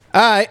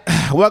All right,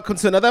 welcome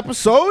to another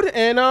episode,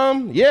 and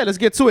let's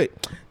get to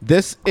it.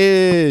 This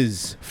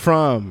is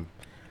from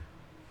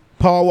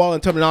Paul Wall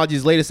and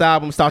Terminology's latest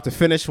album, start to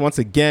finish. Once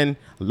again,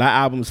 that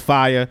album's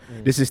fire.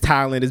 This is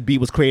Thailand. This beat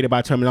was created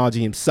by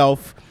Terminology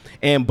himself,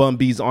 and Bun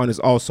B's on this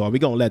also. We're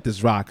gonna let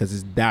this rock because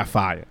it's that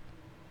fire.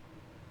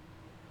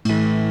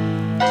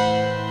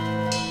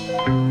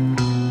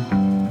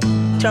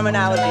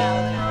 Terminology.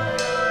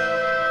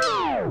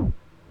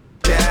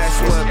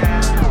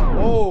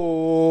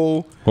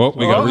 Oh. Well,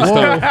 we got to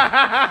restart.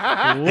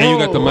 And you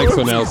got the mics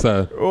on the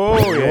outside.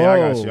 Oh,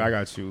 yeah, I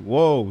got you.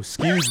 Whoa,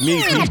 excuse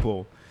me,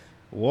 people.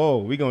 Whoa,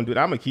 we gonna do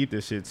that. I'm gonna keep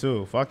this shit,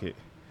 too. Fuck it.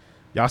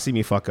 Y'all see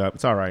me fuck up.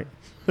 It's all right.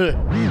 We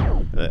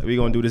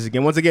gonna do this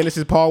again. Once again, this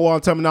is Paul Wall,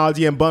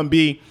 Terminology, and Bun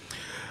B.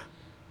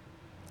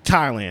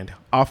 Thailand,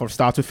 off of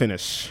Start to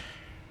Finish.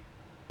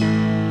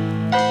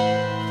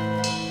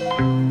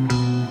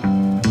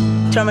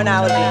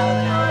 Terminology.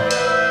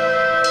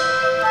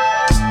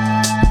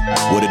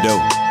 What it do?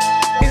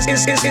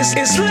 It's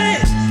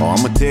lit. Oh,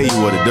 I'ma tell you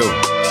what it do.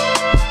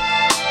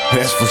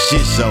 That's for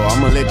shit show.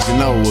 I'ma let you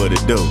know what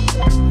it do.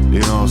 You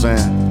know what I'm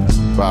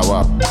saying? Wow,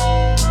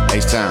 wow.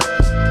 H-Town.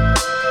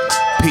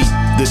 Pete,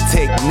 the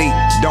technique.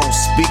 Don't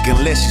speak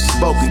unless you're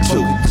spoken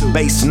to.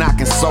 Bass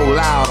knocking so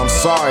loud, I'm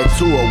sorry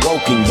to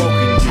awoken you.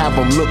 Have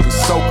them looking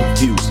so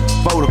confused.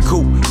 For the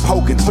coupe,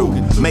 poking through.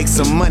 Make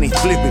some money,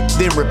 flip it,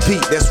 then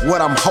repeat. That's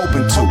what I'm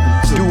hoping to.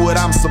 Do what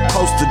I'm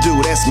supposed to do.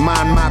 That's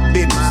mind my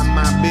business.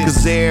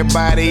 Cause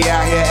everybody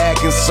out here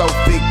acting so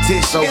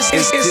fictitious.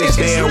 It's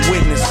bear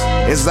witness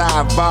as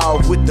I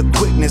evolve with the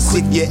quickness.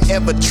 If you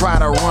ever try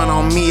to run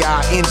on me,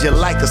 I'll end you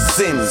like a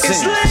sentence.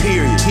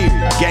 Period.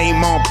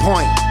 Game on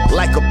point,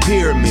 like a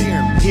pyramid.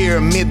 Here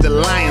amid the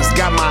lions,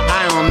 got my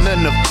eye on the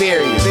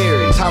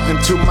nefarious.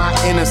 Talking to my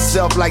inner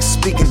self like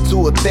speaking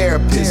to a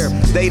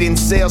therapist. They didn't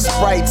sell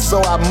Sprite,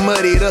 so I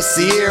muddied a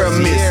Sierra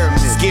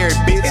Mist. Scared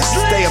bitch,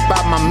 stay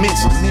about my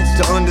mention.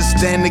 To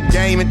understand the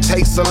game, it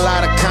takes a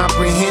lot of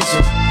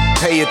comprehension.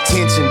 Pay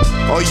attention,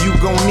 or you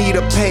gon' need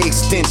a pay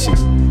extension.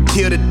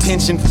 Kill the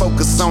tension,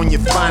 focus on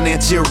your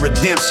financial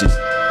redemption.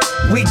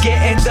 We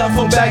getting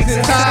duffel bags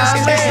in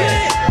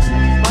Thailand.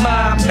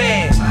 My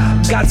man,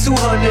 got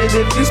 200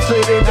 if you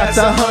split it, that's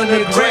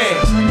 100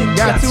 grand.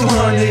 Got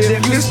 200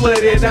 if you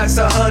split it, that's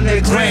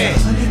 100 grand.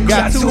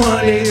 Got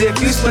 200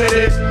 if you split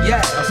it,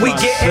 yeah. We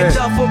getting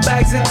duffel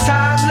bags in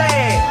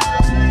Thailand.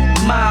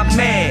 My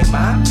man,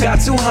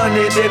 got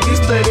 200 if you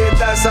split it,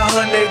 that's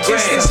 100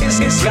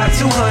 grand. Got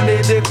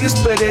 200 if you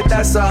split it,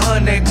 that's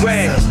 100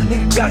 grand.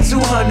 Got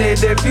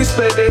 200 if you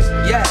split it,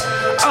 yeah.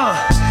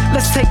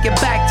 Let's take it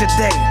back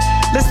today.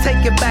 Let's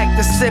take it back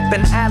to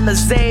sipping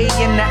Alizé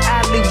in the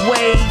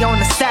alleyway on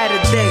a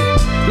Saturday.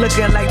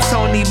 Looking like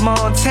Tony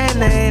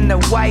Montana in the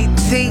white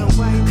tee.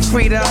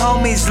 Free the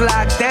homies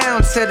locked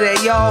down till they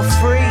all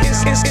free.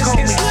 Call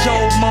me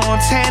Joe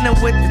Montana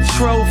with the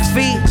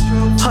trophy.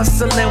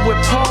 Hustling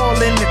with Paul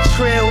in the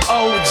Trill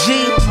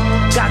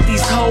OG. Got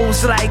these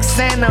hoes like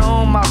Santa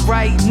on my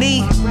right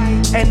knee.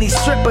 And these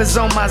strippers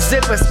on my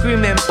zipper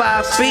screaming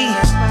Bobby.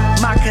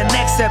 My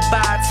connects at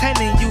buy 10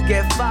 and you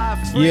get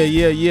 5 free.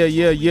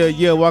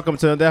 Yeah. Welcome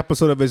to another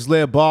episode of It's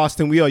Lit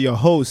Boston. We are your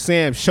host,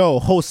 Sam Show,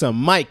 host of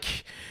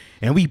Mike.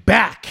 And we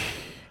back.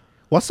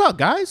 What's up,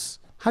 guys?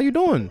 How you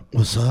doing?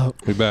 What's up?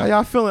 We back. How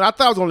y'all feeling? I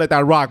thought I was gonna let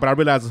that rock, but I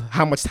realized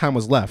how much time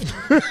was left.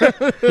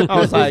 I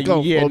was like,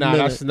 yeah,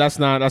 nah, that's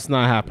not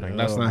happening.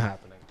 That's not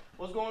happening.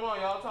 What's going on,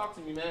 y'all? Talk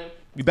to me, man.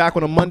 We back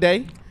on a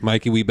Monday.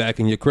 Mikey, we back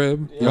in your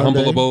crib. Your Monday,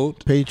 humble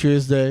abode.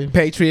 Patriots Day.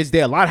 Patriots Day.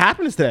 A lot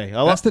happens today.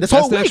 That's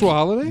the actual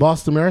holiday?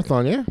 Boston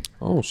Marathon, yeah.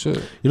 Oh,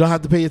 shit. You don't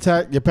have to pay your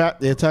tax.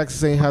 Your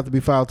taxes ain't have to be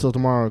filed till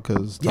tomorrow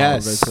because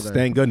Yes, today.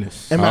 thank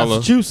goodness. In Holla.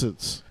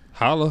 Massachusetts.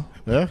 Holla.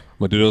 Yeah.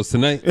 We'll do those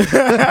tonight.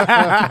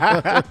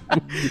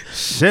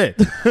 Shit.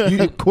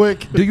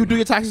 Quick. Do you do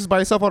your taxes by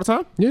yourself all the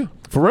time? Yeah.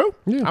 For real?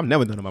 Yeah. I've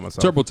never done it by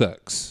myself.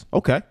 TurboTax.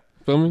 Okay.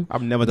 Feel me?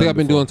 I've never I done think it I've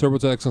been before. doing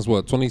TurboTax since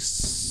what?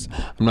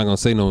 I'm not going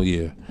to say no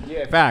year.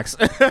 Yeah, facts.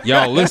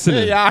 Y'all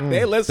listening. Yeah, they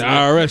The listen.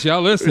 IRS,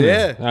 y'all listening.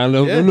 Yeah. I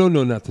know, Yeah. no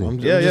nothing.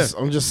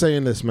 I'm just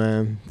saying this,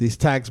 man. These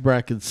tax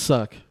brackets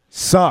suck.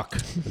 Suck.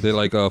 They're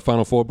like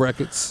Final Four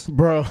brackets.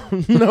 Bro,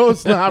 no,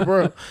 it's not,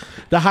 bro.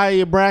 The higher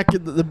your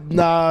bracket, the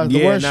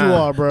worse you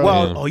are, bro.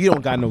 Well, you don't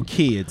got no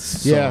kids.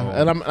 So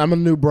yeah, and I'm a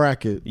new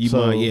bracket. you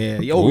so might, yeah.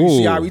 Yo, you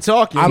see how we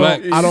talking? I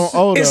Flex. don't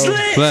owe though. See how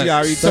we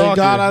Flex. Thank talking?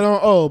 God I don't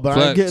owe, but I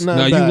ain't Flex. getting Now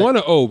nothing you back. want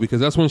to owe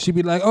because that's when she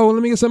be like, "Oh,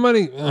 let me get some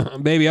money,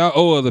 baby. I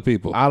owe other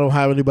people." I don't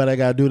have anybody I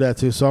gotta do that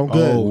to, so I'm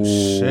good. Oh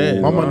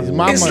shit. My money's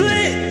my money.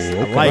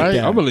 I like Right?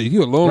 that. I believe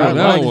you alone Right, on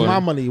that money's one. my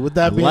money. With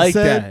that being like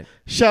said, that.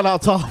 shout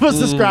out to all of our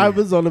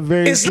subscribers on the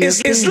various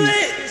It's feeds.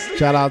 lit.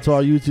 Shout out to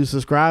our YouTube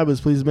subscribers.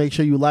 Please make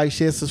sure you like,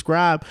 share,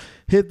 subscribe.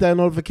 Hit that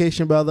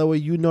notification bell. That way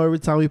you know every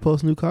time we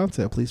post new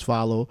content. Please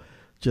follow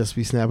Just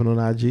Be Snapping on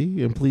IG.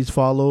 And please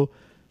follow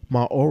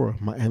my aura,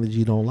 my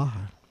energy don't lie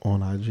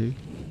on IG.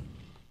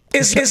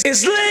 It's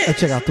lit. And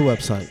check out the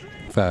website.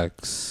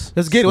 Facts.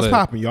 Let's get it. What's Slit.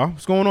 popping, y'all?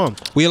 What's going on?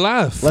 We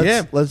alive.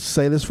 Let's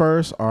say this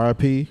first.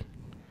 RIP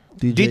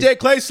DJ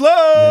Clay Slug.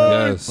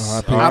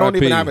 Yes. I don't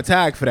even have a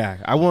tag for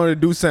that. I wanted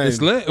to do something.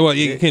 It's lit. Well,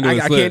 you can't do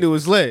it. I can't do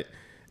it's lit.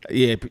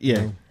 Yeah.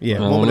 I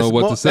don't know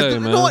what to say,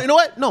 man. You know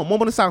what? No,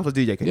 moment of silence for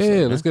DJ Clay Slug.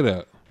 Yeah, let's get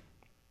out.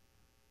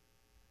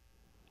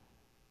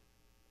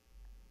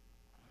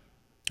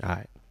 All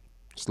right.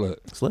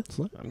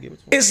 Slut. I'm giving it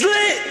to him. It's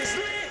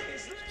lit.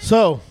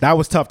 So That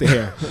was tough to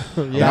hear.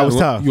 That was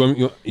tough.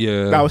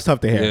 Yeah. That was tough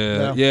to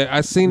hear. Yeah.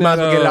 I seen Might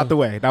that. as well get it out the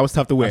way. That was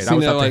tough to wear. I That seen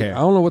was that tough to like, hear. I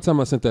don't know what time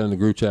I sent that in the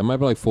group chat. It might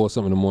be like 4 or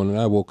something in the morning.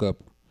 I woke up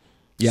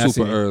Yeah, I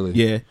super seen it. early.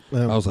 Yeah.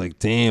 I was like,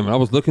 damn. And I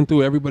was looking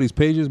through everybody's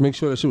pages, make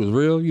sure that shit was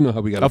real. You know how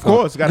we got to Of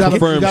course. gotta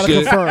confirm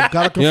shit. confirm.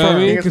 You know what I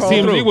mean? Niggas Because follow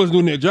TMZ through. wasn't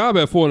doing their job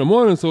at 4 in the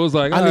morning, so it was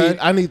like,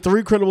 I need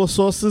 3 credible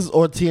sources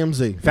or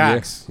TMZ.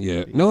 Facts.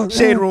 Yeah. No,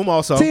 Shade Room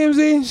also.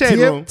 TMZ. Shade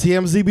Room.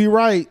 TMZ be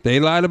right. They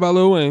lied about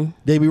Lil Wayne.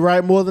 They be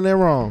right more than they're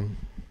wrong.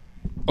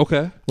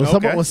 Okay.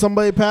 When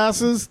somebody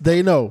passes,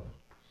 they know.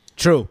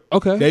 True.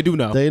 Okay. They do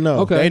know. They know.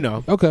 Okay. They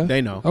know. Okay.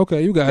 They know.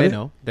 Okay, you got They it.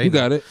 know. They you know.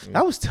 got it.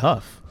 That was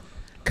tough.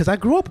 Because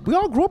we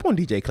all grew up on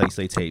DJ Clay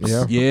Slay tapes.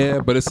 Yeah. Yeah,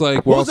 but it's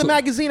like What was the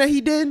magazine that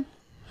he did?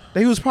 That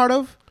he was part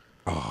of?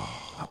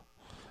 I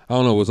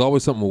don't know. It was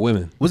always something with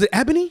women. Was it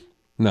Ebony?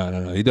 No.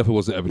 He definitely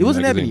wasn't Ebony. It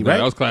wasn't magazine. Ebony, No, right?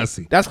 that was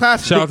classy. That's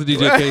classic. Shout out to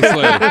DJ K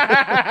Slay.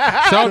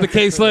 Shout out to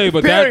K Slay,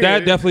 but that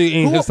Period. definitely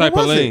ain't his type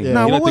of lane.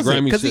 No, He what like was the it?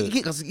 Grammy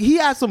Because shit.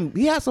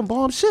 he had some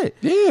bomb shit.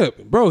 Yeah,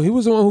 bro. He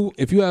was the one who,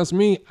 if you ask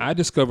me, I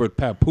discovered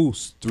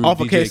Papoose through Off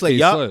DJ of K Slay. Slay.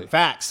 Yup.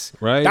 Facts.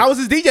 Right? That was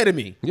his DJ to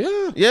me.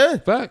 Yeah. Yeah.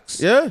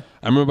 Facts. Yeah.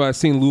 I remember I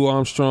seen Lou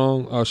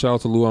Armstrong. Shout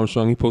out to Lou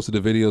Armstrong. He posted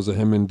the videos of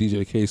him and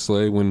DJ K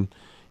Slay when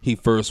he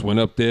first went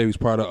up there. He was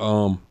part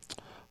of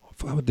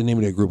I forgot what the name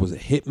of that group was. It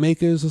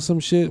Hitmakers or some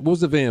shit? What was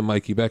the van,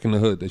 Mikey, back in the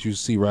hood that you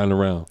see riding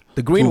around?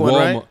 The green Through one,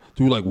 Walmart- right?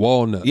 Through like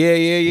Walnut.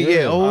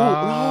 Yeah.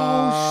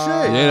 Oh,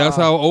 shit. Yeah, that's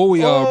how old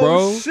we are, bro.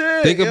 Oh,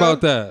 shit, Think yo.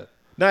 about that.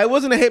 No, it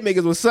wasn't a Hitmakers.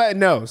 It was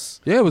something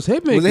else. Yeah, it was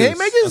Hitmakers. Was it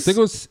Hitmakers? I think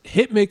it was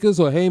Hitmakers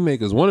or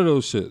Haymakers, one of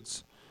those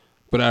shits.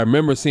 But I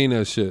remember seeing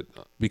that shit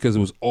because it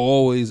was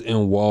always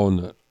in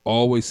Walnut.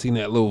 Always seen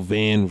that little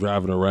van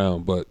driving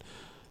around. But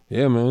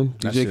yeah, man,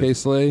 DJ K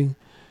Slay,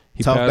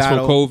 he Tough passed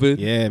battle. from COVID.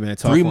 Yeah, man.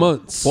 Tough 3 one.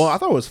 months. Well, I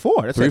thought it was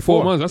 4. That's 3-4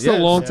 4 months. That's still a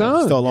long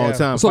time. Still a long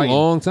time. That's a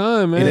long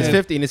time, man. In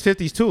his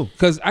 50s too.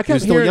 Because I He kept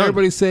was still hearing young.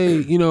 everybody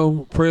say,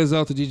 prayers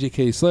out to DJ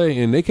K Slay,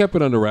 and they kept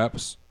it under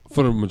wraps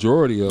for the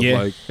majority of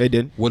Yeah, they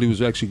did. what he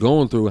was actually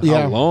going through and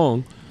Yeah. how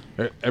long.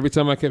 Every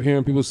time I kept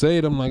hearing people say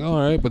it, I'm like, all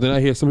right. But then I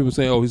hear some people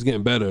saying, oh, he's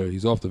getting better.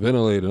 He's off the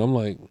ventilator. And I'm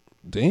like,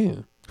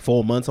 damn.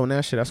 4 months on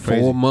that shit. That's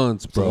crazy. 4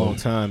 months, It's a bro. long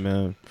time,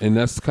 man. And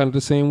that's kind of the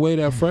same way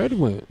that Fred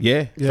went.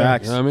 Yeah.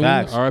 Facts. You know what I mean?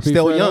 Facts. R.I.P.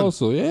 Still Fred young.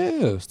 also.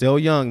 Yeah. Still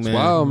young, man.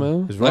 Wow,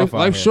 man. It's rough out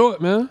Life here.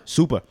 short, man.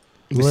 Super.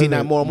 We Live see that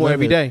it, more and more live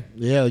every it. day.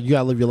 Yeah, you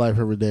gotta live your life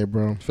every day,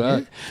 bro.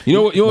 Fact. You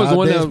know what? You know what's the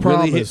one that Nowadays really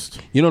hit?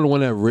 promised. You know the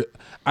one that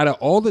out of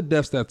all the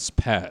deaths that's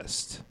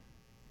passed,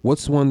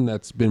 what's one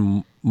that's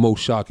been most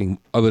shocking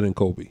other than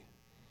Kobe?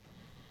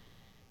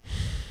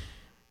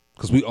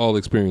 Because we all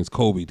experienced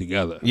Kobe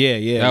together.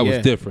 Yeah, That was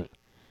different.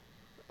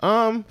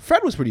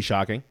 Fred was pretty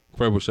shocking.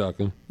 Fred was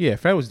shocking. Yeah,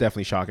 Fred was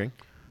definitely shocking.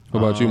 What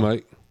about you,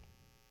 Mike?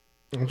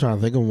 I'm trying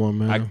to think of one,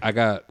 man. I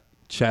got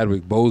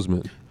Chadwick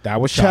Boseman. That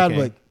was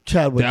shocking.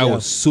 Chadwick. That yeah.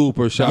 was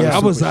super shocking. Yeah. I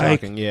was Super like,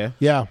 shocking, yeah.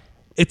 Yeah.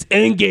 it's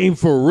Endgame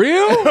for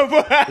real?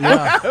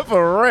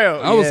 For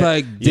real. I was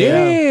like,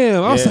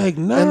 damn. I was like,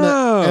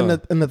 nah.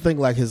 And the thing,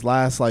 like his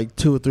last like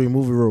 2 or 3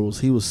 movie roles,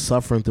 he was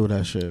suffering through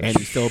that shit, And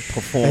he still and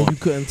performed. you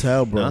couldn't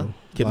tell, bro. Huh?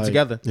 Keep it Like,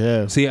 together.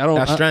 Yeah. See, I don't.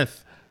 That's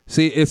strength.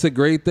 See, it's a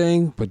great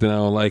thing, but then I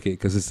don't like it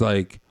because it's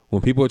like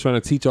when people are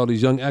trying to teach all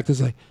these young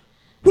actors, like,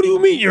 what do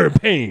you mean you're in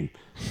pain?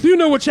 Do you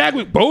know what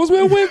Chadwick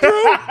Boseman went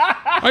through?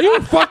 Are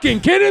you fucking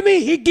kidding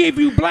me? He gave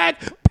you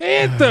Black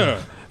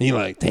Panther. And you're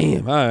like,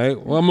 damn, all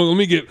right. Well, let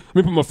me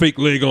put my fake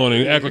leg on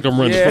and act like I'm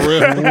running for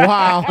real.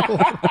 Wow.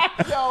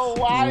 Yo,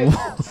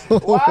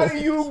 why do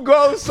you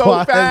go so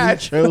Why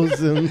fast? has he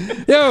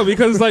chosen? Yo,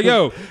 because it's like,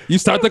 yo, you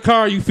start the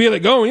car, you feel it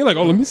going. You're like,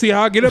 oh, let me see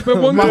how I get up at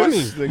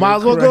 120. Might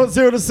as well go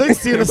 0 to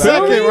 60 in a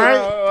second,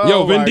 right?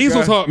 Yo, Vin my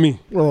Diesel God. taught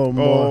me. Oh,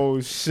 boy. Oh,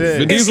 Vin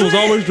shit. Diesel was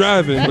always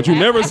driving, but you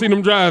never seen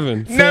him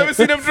driving. Never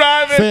seen him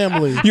driving.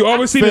 Family. You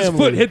always see his Family.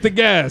 foot hit the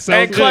gas.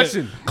 That And was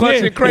clutching. it.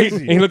 Clutching crazy.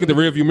 And he look at the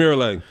rearview mirror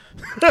like,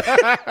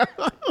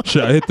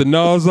 should I hit the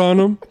nose on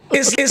him?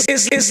 It's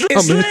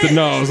I'm gonna hit the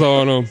nose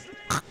on him.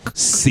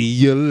 See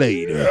you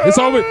later. It's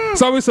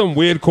always some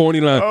weird corny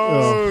line.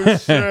 Oh,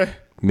 shit.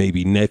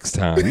 Maybe next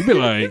time. You be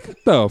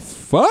like, the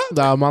fuck?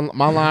 Nah,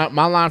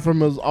 my line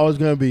from him is always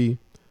gonna be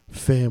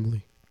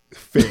family.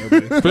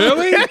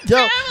 Really?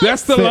 Yo,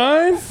 That's the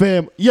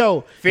line?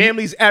 Yo,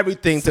 Family's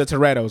everything to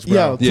Toretto's, bro.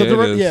 yo. Yeah, to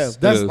the, it is. yeah. It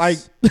That's is. like.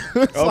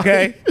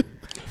 Okay.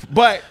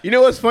 But you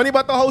know what's funny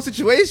about the whole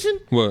situation?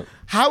 What?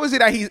 How is it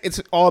that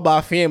it's all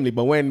about family,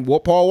 but when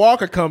Paul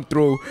Walker come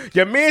through,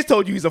 your man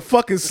told you he's a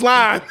fucking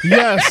slime.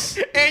 Yes.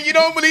 And you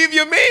don't believe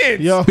your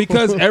man. Yo.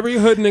 Because every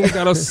hood nigga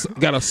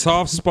got a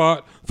soft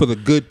spot for the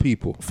good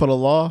people. For the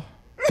law.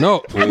 No.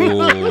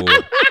 Ooh.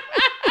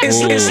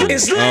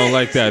 it's I don't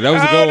like that. That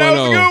was a good one,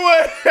 though.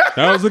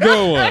 That was a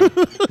good one. That was a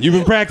good one. You've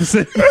been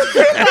practicing.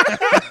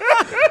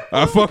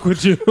 I fuck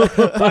with you.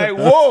 Like,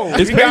 whoa.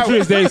 It's he got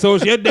Patriots Day, so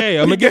it's your day.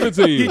 I'm gonna give it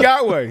to you. He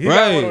got one. He got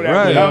Right, one on that.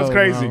 right. That was Oh,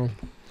 crazy. wow.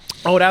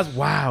 Oh, that's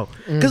wow.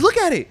 Because look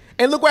at it.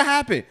 And look what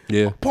happened.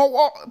 Yeah.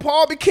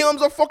 Paul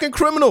becomes a fucking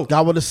criminal.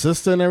 Got with a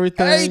sister and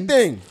everything.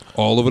 Anything.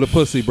 All over the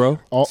pussy, bro.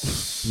 Oh,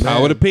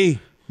 Power to P.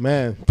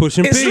 man.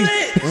 Pushing It's P.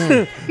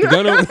 lit.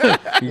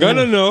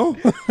 Gonna know.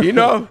 You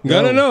know?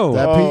 Gonna know.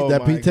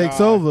 That P takes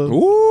over.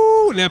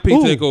 Ooh, now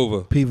P take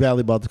over. P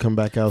Valley about to come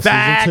back out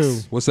Facts.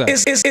 season 2. What's that?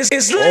 It's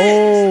lit.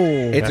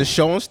 Oh. It's a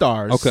show on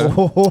Stars. Okay.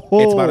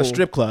 It's about a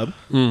strip club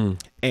and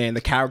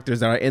the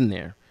characters that are in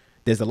there.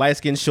 There's the light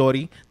skinned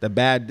shorty, the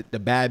bad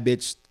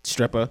bitch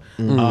stripper,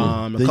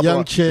 The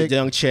young chick. the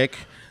young chick,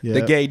 Yeah.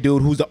 the gay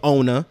dude who's the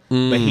owner,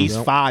 but he's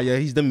fire.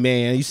 He's the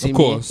man. You see Of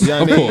course. me? You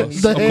know Of what I mean?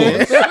 course. Of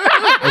course.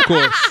 Of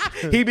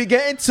course. He be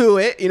getting to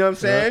it. You know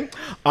what I'm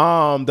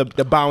saying?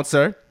 The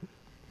bouncer,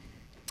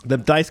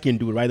 the light skinned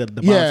dude, right?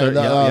 The Yeah,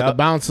 bouncer, the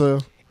bouncer.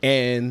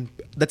 and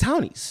the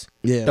townies.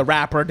 Yeah. The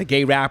rapper, the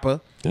gay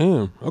rapper.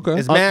 Damn. Okay.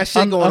 It's mad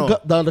shit going on.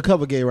 The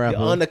undercover gay rapper.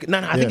 No, I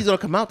Yeah. think he's gonna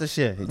come out this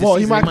year. This Well,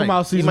 he season might come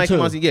out He season might come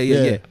 2. out. Yeah.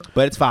 Yeah.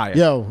 But it's fire.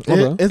 Yo, Okay.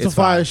 it's a It's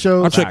fire fire.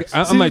 show. I'll check it.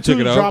 I Season might check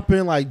 2 it out.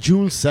 dropping like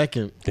June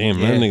 2nd. Damn,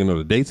 Yeah. man, nigga know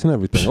the dates and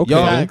everything. Okay.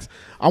 Facts.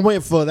 I'm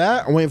waiting for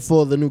that. I'm waiting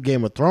for the new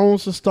Game of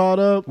Thrones to start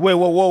up. Wait,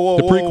 whoa.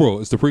 The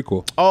prequel. It's the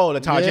prequel. Oh, the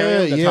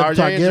Targaryen. yeah,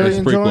 the Targaryen It's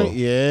prequel. joint.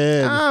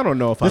 Yeah. I don't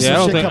know if I. This Yeah, I some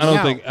don't shit think. I coming don't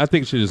out. think. I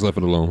think she just left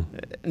it alone.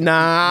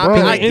 Nah, Bro, I,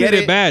 mean, They I ended get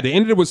it bad. They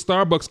ended it with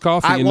Starbucks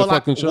coffee in the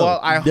fucking show. Well,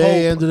 I hope.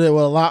 They ended it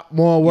with a lot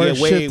more worse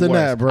way shit than worse.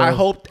 that, bro. I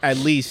hope at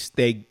least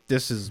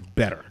this is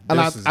better. And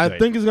This is I good.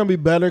 think it's gonna be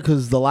better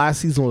because the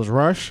last season was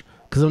rushed.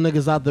 Because them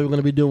niggas thought they were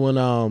gonna be doing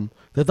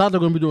they thought they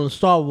were gonna be doing a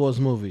Star Wars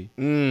movie,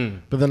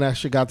 but then that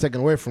shit got taken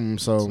away from them,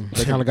 so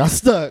they kind of got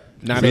stuck.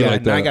 now Say they, it gotta,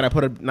 like now that. they gotta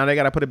put it. Now they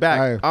gotta put it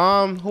back.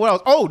 Aye. Who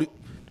else? Oh,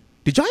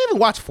 did y'all even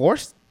watch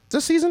Force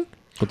this season?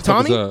 What the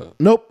fuck Tommy? is that?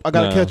 Nope, I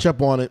gotta Nah. catch up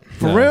on it.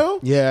 For Nah. real?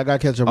 Yeah, I gotta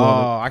catch up Oh,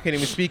 on I can't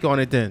even speak on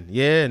it then.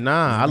 Yeah,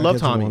 nah. I I love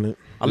get you on Tommy. it.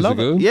 I Is love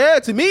it it. good? Yeah,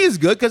 to me it's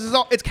good because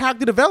it's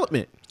character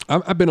development.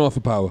 I've been off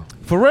of Power.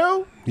 For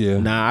real? Yeah.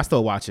 Nah, I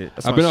still watch it.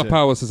 That's I've my been off shit.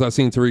 Power since I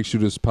seen Tariq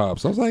shoot his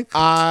pops. I was like,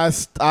 I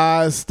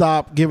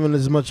stopped giving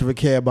as much of a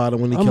care about it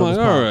when he I'm killed like,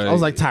 his pops. alright. I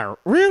was like, Tyra,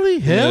 really?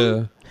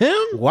 Him?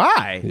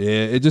 Why?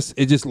 yeah,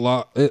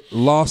 it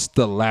lost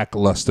the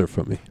lackluster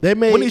for me. They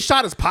made When he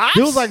shot his pops?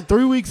 it was like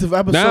 3 weeks of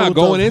episodes. Nah,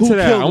 going of into who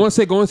that, killed I want to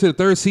say going into the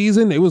third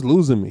season, they was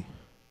losing me.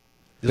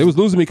 They was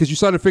losing me because you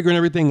started figuring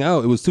everything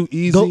out. It was too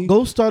easy.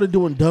 Ghost started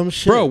doing dumb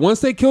shit. Bro,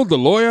 once they killed the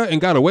lawyer and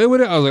got away with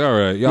it, I was like, all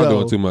right, y'all Yo,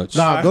 doing too much.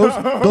 Nah,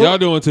 Y'all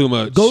doing too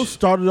much. Ghost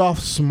started off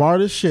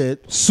smart as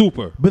shit,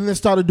 Super. but then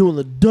started doing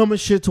the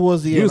dumbest shit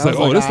towards the He end. was I like,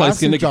 oh, this "Ah, I light see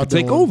skinned what nigga y'all can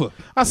take doing. over.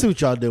 I see what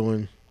y'all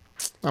doing.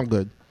 I'm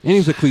good. And he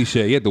was a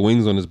cliche. He had the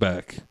wings on his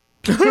back.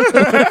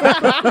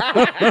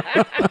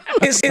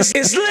 It's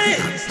lit.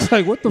 It's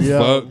like, what the Yeah.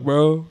 fuck,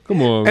 bro?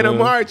 Come on, And man.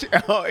 Amari,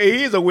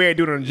 he's a weird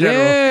dude in general.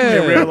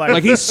 Yeah. In real life.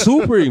 Like, he's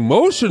super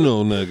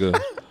emotional, nigga.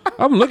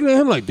 I'm looking at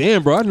him like,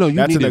 damn, bro, I know you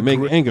That's need an to make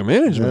aggr- anger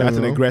management. That's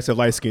an aggressive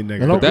light skinned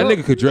nigga. And That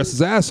nigga could dress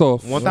his ass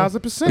off.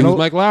 1000%. He was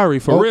Mike Lowry,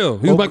 for real.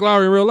 He was Mike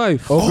Lowry in real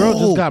life. Oh, girl Oh.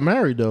 just got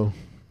married though.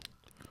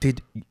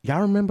 Did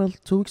y'all remember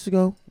 2 weeks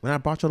ago when I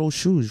brought y'all those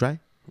shoes, right?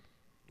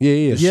 Yeah.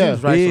 Yeah.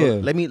 Shoes, right? Yeah. So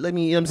let me, you know what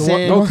I'm The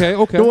one- saying?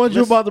 Okay. The ones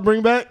you're about to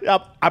bring back.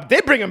 I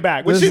did bring him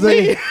back. What This you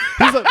thing- mean?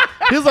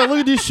 He's like, look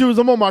at these shoes.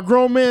 I'm on my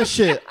grown man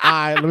shit. All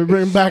right, let me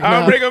bring him back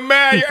now. I'll bring him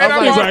back. And I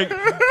I'm was like,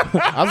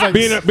 like, I was like,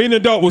 being an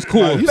adult was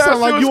cool. you That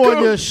sound like shit you was on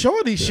cool. your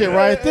shorty shit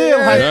right there.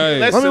 Like,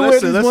 Right. let me wear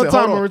these one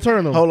time hold and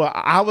return them. Hold on,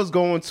 I was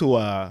going to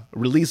a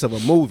release of a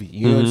movie.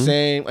 You know what I'm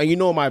saying? And you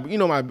know my You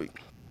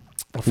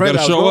friend. gotta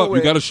I was show going up. You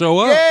with- gotta show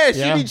up. Yeah,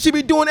 Yeah. she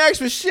be doing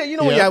extra shit. You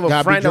know when you Yeah, have a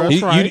gotta be friend that dressed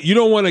You, right. you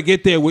don't want to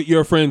get there with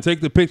your friend,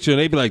 take the picture, and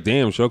they be like,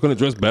 damn, Show couldn't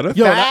dress better.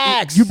 Yo,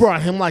 Facts. you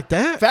brought him like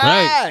that? Right.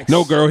 Facts.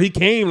 No, girl, he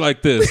came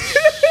like this.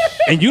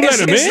 And you let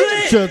him It's in?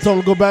 lit. Should have told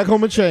him to go back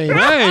home and change.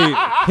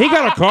 Right. He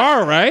got a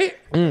car, right?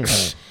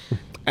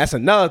 That's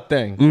another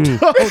thing.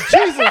 Oh,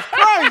 Jesus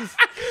Christ.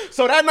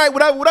 So that night,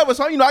 whatever.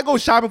 So I go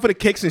shopping for the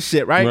kicks and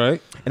shit, right?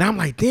 Right. And I'm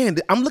like, damn.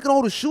 I'm looking at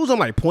all the shoes. I'm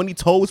like, pointy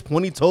toes. Who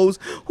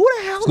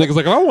the hell? Nigga's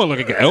like, I want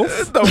like an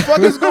elf. What the fuck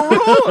is going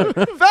on?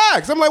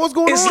 Facts. I'm like, what's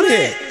going It's on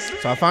lit. here?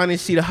 So I finally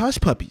see the Hush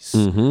Puppies.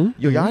 Yo,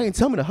 y'all ain't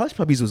tell me the Hush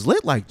Puppies was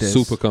lit like this.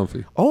 Super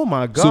comfy. Oh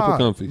my god. Super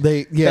comfy.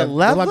 They're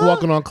like leather?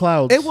 walking on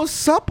clouds. It was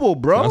supple,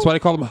 bro. That's why they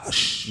call him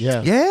Hush.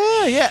 Yeah.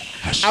 Yeah.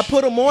 I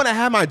put them on. I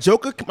had my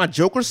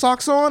Joker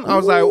socks on. I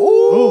was like,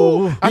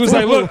 ooh. He was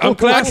like, look, I'm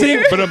classy,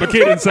 but I'm a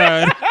kid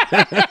inside.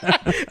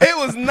 It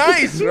was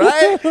nice,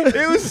 right?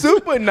 It was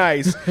super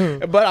nice.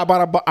 But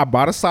I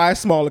bought a size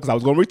smaller because I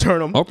was going to return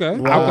them. Okay.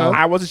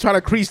 I wasn't trying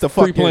to crease the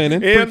fucking.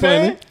 Pre-planning. You know what I'm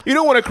saying? Pre-planning. You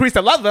don't want to crease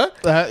the leather.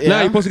 Now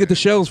you're supposed to get the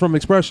shells from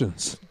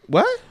Expressions.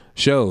 What?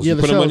 Shells. Yeah, You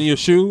the put them shells. under your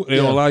shoe, they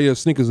Yeah. don't allow your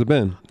sneakers to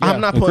bend.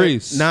 I'm not And putting.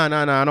 crease. Nah.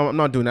 I'm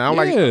not doing that. I'm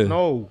Yeah. like,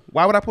 no.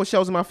 Why would I put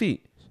shells in my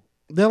feet?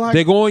 They're like,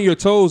 They go on your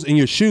toes in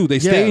your shoe. They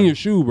stay Yeah. in your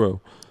shoe, bro.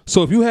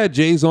 So if you had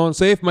J's on,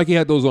 say if Mikey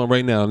had those on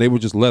right now and they were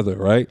just leather,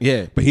 right?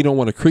 Yeah. But he don't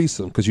want to crease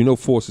them because you know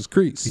force is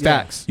crease.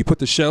 Facts. You put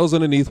the shells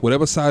underneath,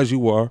 whatever size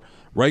you are,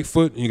 right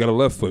foot and you got a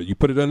left foot. You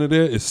put it under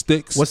there, it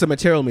sticks. What's the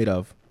material made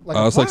of?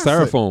 It's like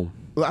styrofoam.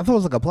 I thought it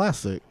was like a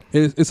plastic.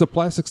 It's a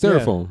plastic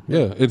styrofoam.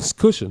 Yeah, it's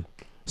cushion.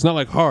 It's not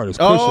like hard. It's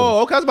cushion.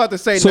 Oh, okay. I was about to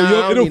say. So nah,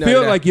 it'll I don't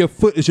feel need like your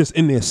foot is just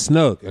in there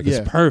snug. Like Yeah.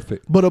 it's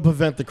perfect. But it'll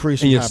prevent the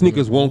crease. And from your happening.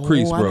 sneakers won't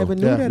crease, Oh, bro. I never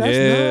knew Yeah. that. That's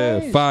Yeah,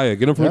 nice. fire.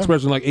 Get them from Yeah.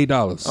 Expression like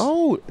 $8.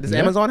 Oh, does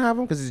Amazon have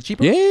them? Because it's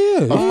cheaper. Yeah,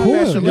 of course.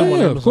 course. Should get one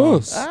Yeah, on of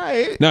course. All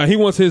right. Now he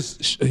wants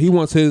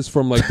his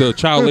from like the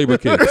child labor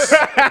kids.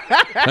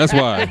 That's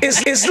why.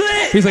 It's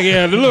lit. He's like,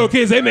 yeah, the little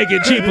kids they make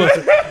it cheaper.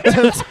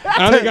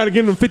 I only got to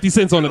give them 50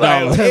 cents on the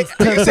dollar. He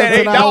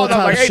said $8. I was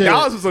like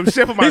 $8 for some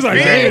shit for my He's like,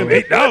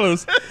 feet. damn,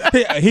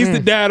 $8. He's the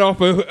dad off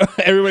of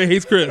Everybody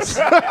Hates Chris.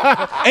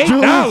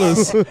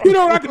 $8. You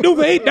know what I can do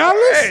for $8?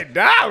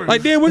 $8.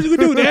 Like, damn, what you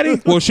gonna do,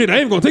 Daddy? Well, shit, I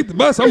ain't gonna take the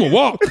bus. I'm gonna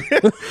walk.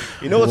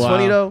 You know what's Wow.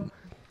 funny though?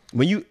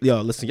 When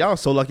listen, y'all are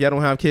so lucky I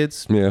don't have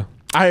kids. Yeah,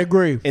 I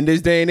agree. In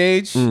this day and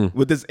age,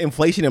 with this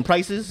inflation in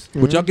prices,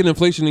 but y'all get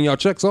inflation in y'all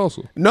checks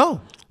also no.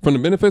 from the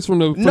benefits from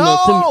the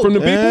No! from the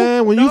people.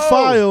 And when you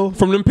file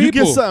From them you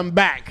people. get something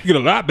back. You get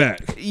a lot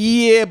back.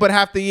 Yeah, but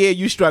half the year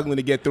you struggling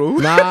to get through.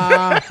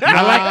 Nah,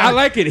 I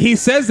like it. He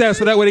says that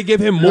so that way they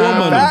give him more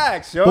money.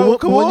 Facts, yo. But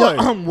Come when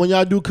on. when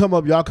y'all do come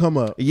up, y'all come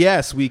up.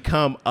 Yes, we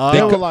come up.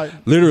 They were like,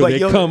 Literally, But they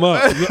yo- come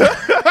up.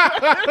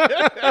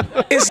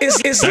 It's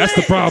That's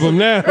the lit. problem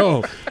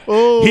now.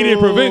 oh, He didn't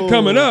prevent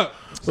coming up.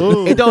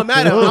 oh. It don't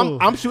matter. Oh.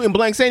 I'm shooting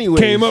blanks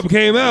anyway. Came up,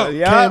 came out.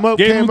 Yeah. Came up,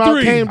 Gave came him out,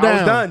 3. came I down.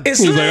 was done. It's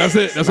He's like, lit. that's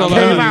it. That's all Came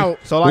I need. out.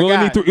 That's all I We only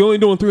got. need you're only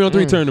doing 3 on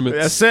 3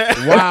 tournaments. That's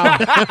it. Wow,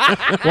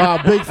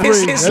 wow, big three.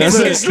 It's That's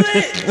it's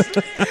it.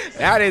 lit.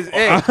 That is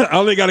it. I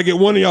only got to get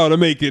one of y'all to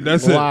make it.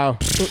 That's Wow,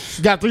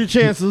 got 3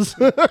 chances.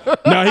 it.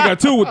 Now he got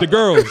 2 with the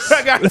girls.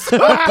 I got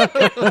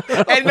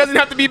and it doesn't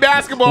have to be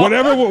basketball.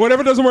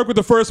 Whatever doesn't work with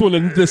the first one,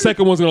 the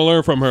second one's gonna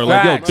learn from her.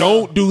 Like, Facts.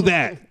 yo, don't do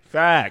that.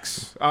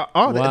 Facts.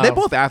 Wow. They're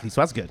both athletes,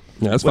 so that's good.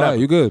 Yeah, that's Whatever.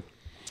 fine. You good?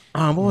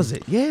 What was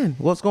it? Yeah.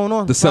 What's going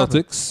on? The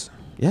Celtics.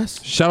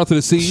 Yes. Shout out to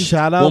the C's.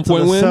 Shout out 1 to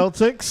point the win.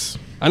 Celtics.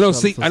 I know.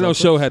 Shout out to I know. Celtics.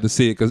 Show had to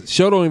see it because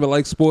Show don't even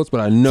like sports,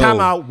 but I know.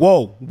 Time out.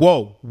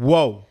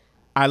 Whoa.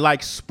 I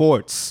like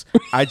sports.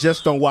 I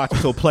just don't watch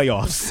until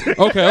playoffs.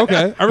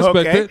 Okay. I respect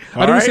Okay. it. I do the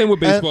Alright. same with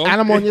baseball.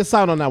 And I'm on your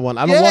side on that one.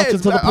 I don't watch Yes,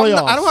 until the I'm playoffs.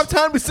 not- I don't have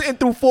time to be sitting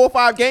through 4 or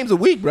 5 games a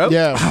week, bro.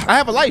 Yeah. I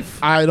have a life.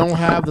 I don't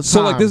have the time.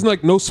 So like, there's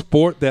like no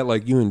sport that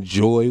like you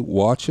enjoy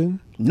watching.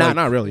 Nah, Like,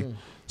 not really.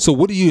 So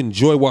what do you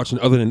enjoy watching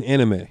other than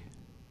anime?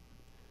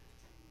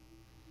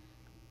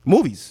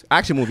 Movies,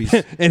 action movies.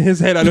 In his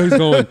head, I know he's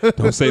going.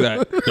 Don't say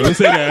that. Don't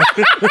say that.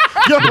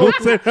 Yo, Don't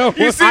say that.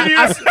 You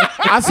serious?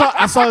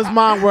 I saw his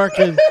mind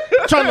working,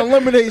 trying to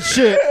eliminate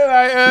shit.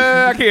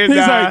 I can't He's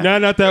die. like, nah,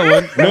 not that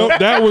one. Nope,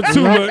 that one's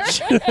too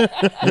much.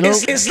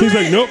 It's He's lit.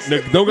 like, nope,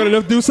 don't got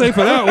enough to say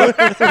for that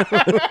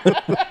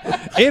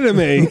one.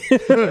 Anime.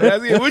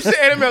 That's it. Which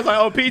anime? I was like,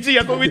 oh, PG.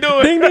 That's what we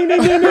doing. Ding, ding,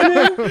 ding, ding,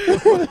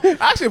 ding, ding.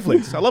 Action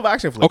flicks. I love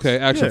action flicks. Okay,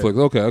 action Yeah. flicks.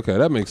 Okay,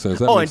 that makes sense.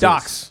 That Oh, and makes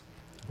sense. docs.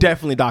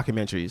 Definitely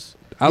documentaries.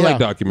 I like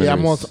documentaries. Yeah,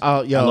 I'm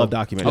on. Yo, I love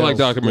documentaries. I like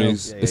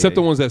documentaries, Yeah. except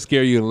the ones that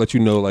scare you and let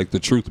you know like the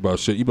truth about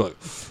shit. You be like,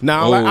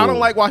 Nah, I oh. don't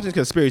like watching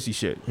conspiracy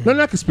shit. no,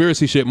 not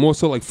conspiracy shit. More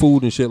so like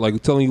food and shit,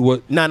 like telling you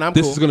what Nah, I'm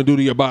this cool. is gonna do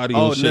to your body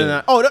Oh, and shit.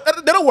 no. Oh,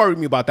 they don't worry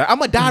me about that. I'm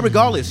gonna die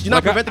regardless. You're not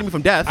Like, preventing me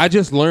from death. I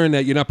just learned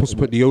that you're not supposed to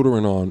put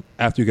deodorant on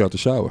after you get out the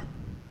shower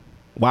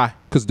Why?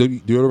 because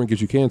deodorant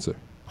gives you cancer.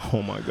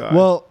 Oh my god.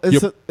 Well,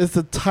 Yep. it's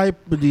the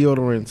type of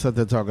deodorants that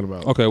they're talking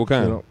about. Okay, what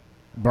kind? You know,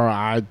 bro,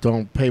 I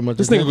don't pay much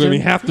This nigga attention. gave me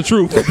half the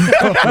truth.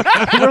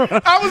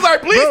 I was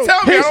like, please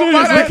tell me. He I don't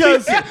buy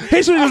that.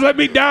 he should just let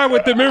me die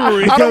with the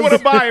memory. I don't want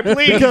to buy it.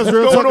 Please. Because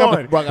real What's talk, going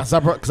on? because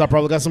I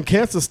probably got some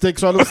cancer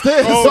sticks right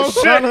upstairs. Oh, so I'm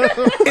shit. trying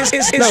to-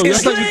 It's No, I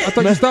lit.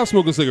 thought you stopped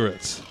smoking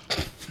cigarettes.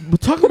 We're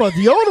talking about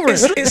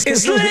deodorant.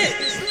 It's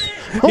lit.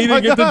 Oh He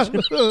my didn't get god!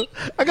 the.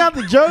 I got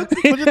the joke,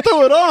 but you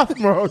threw it off,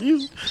 bro.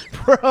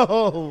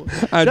 Bro,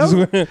 I that just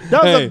was, went- that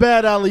was hey, a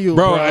bad alley oop,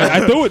 Bro,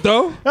 I threw it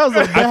though. that was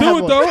a bad I threw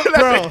it one. though,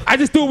 bro. I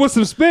just threw it with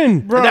some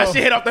spin. Bro, That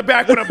shit hit off the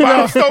back with a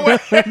bounce. So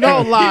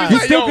no lie. He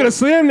still could have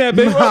slammed that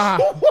bitch.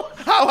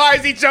 How high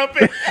is he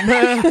jumping?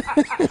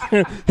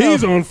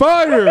 He's on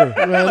fire.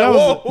 Man, that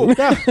was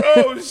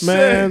Oh shit.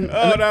 man.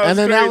 Oh, that was an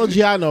crazy.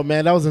 analogy I know,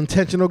 man. That was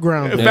intentional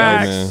grounding.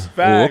 Facts. man.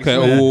 Facts, Oh,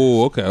 okay. man.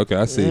 Oh, okay.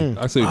 I see.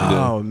 I see what you did.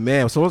 Oh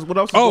man. So what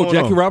else? Oh, going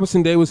Jackie on?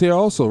 Robinson Day was here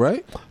also,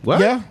 right? What?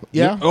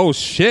 Yeah. Oh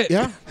shit.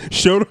 Yeah.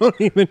 Show don't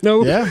even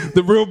know Yeah.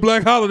 the real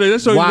Black holiday.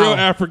 That show you Wow. real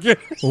African.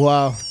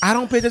 Wow. I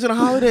don't pay attention to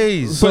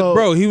holidays. So- But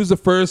bro, he was the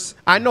first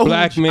I know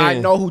black who, man. I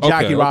know who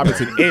Jackie Okay.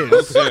 Robinson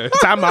is.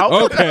 Time out.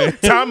 Okay.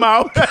 Time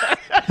out.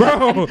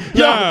 Bro,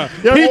 nah.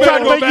 yo, He he better trying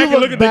to go make back you and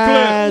look look at the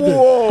bad. clip.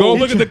 Whoa. Go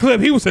look at the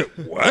clip. He was like,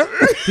 what?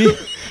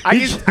 I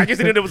guess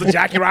it was a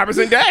Jackie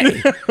Robinson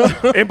day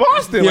in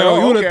Boston. Yo,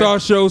 Like, you would have okay.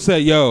 thought show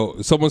said,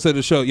 yo, someone said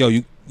the show, yo,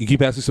 you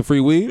keep asking some free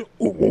weed?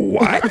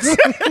 What?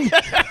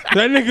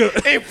 That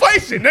nigga,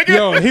 Inflation, nigga.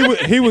 yo,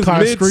 he was Car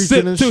mid screeching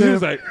sip and too. He shit.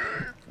 was like,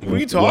 what are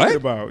you talking what?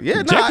 about?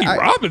 Yeah, Jackie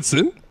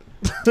Robinson?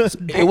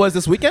 It was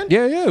this weekend.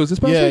 Yeah, it was this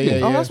past Yeah, weekend.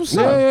 yeah, Oh, that's what's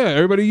Yeah, up. yeah.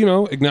 Everybody,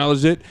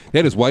 acknowledged it. They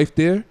had his wife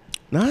there.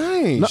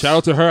 Nice. Shout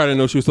out to her. I didn't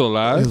know she was still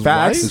alive. His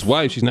Facts. wife? His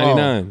wife. She's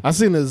 99. I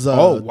seen his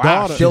Oh, wow.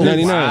 daughter. Still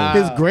 99.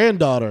 His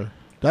granddaughter.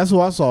 That's who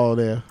I saw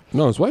there.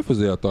 No, his wife was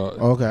there. I thought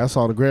Okay, I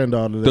saw the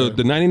granddaughter there.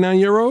 the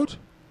 99-year-old.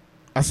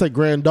 I said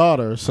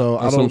granddaughter, so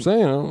That's I what I'm don't.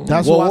 saying.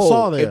 That's Whoa, what I whoa.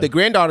 saw there. If the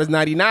granddaughter's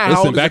 99, how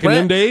Listen, old is back the in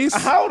them grand- days,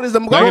 How old is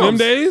them back in them girls?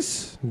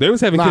 days, they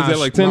was having kids at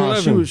like 10,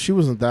 11. She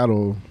wasn't that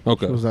old.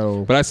 Okay. She was that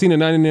old. But I seen a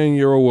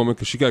 99-year-old woman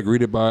because she got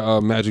greeted by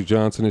Magic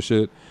Johnson and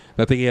shit.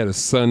 I think he had a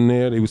son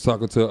there. They was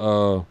talking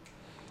to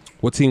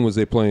what team was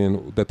they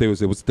playing? It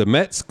was the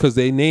Mets because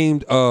they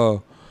named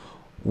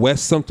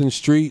West something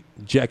Street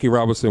Jackie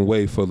Robinson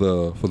Way for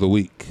the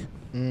week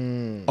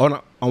On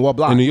what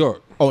block? in New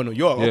York. Oh, in New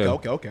York. Okay,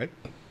 Yeah. okay.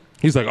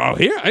 He's like, oh,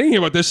 here I didn't hear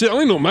about that shit. I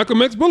only know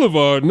Malcolm X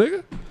Boulevard,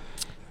 nigga.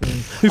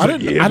 He's I like,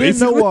 didn't. yeah, I didn't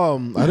basically.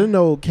 know. I didn't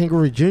know Ken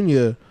Griffey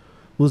Jr.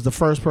 was the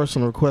first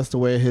person to request to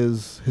wear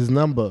his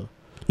number.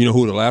 You know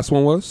who the last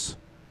one was?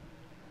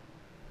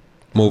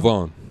 Mo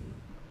Vaughn.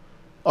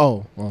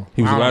 Oh, well.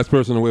 He was the last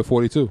person to wear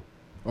 42.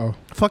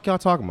 Fuck y'all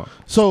talking about?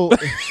 So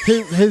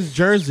his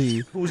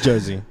jersey, Who's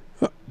Jersey?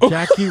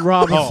 Jackie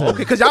Robinson. Oh, okay.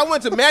 Because y'all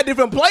went to mad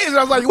different places. And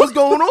I was like, what's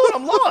going on?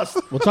 I'm lost.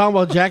 We're talking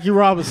about Jackie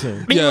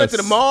Robinson. Then you went to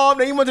Yes. the mall.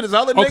 Then you went to this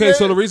other nigga. Okay,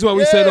 so the reason why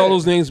we said Yeah. all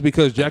those names is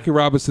because Jackie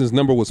Robinson's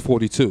number was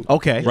 42.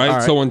 Okay, Right? all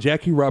right. So on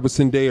Jackie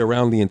Robinson Day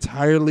around the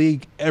entire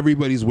league,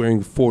 everybody's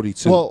wearing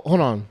 42. Well, hold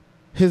on.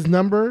 His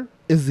number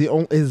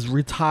is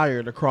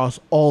retired across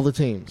all the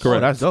teams. correct.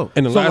 Oh, that's dope.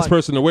 And the So, last like-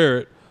 person to wear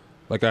it,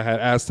 like I had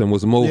asked him,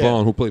 was Mo Yeah.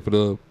 Vaughn, who played for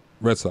the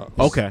Red Sox.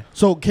 Okay.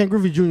 So Ken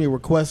Griffey Jr.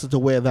 requested to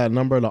wear that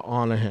number to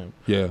honor him.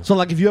 Yeah. So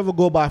like if you ever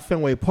go by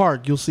Fenway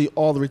Park, you'll see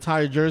all the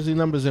retired jersey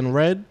numbers in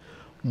red.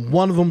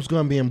 One of them's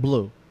going to be in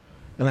blue,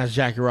 and that's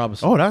Jackie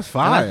Robinson. Oh, that's And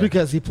fire. that's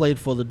because he played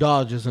for the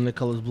Dodgers and the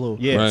color's blue.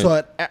 Yeah. Right.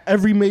 So at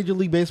every Major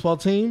League Baseball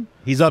team,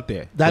 He's up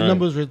there. that Right.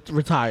 number's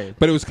retired.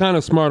 But it was kind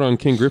of smart on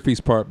King Griffey's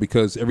part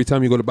because every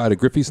time you go to buy the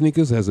Griffey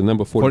sneakers, it has a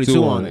number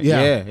 42 on it.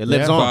 Yeah. Yeah, it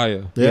lives Yeah. on.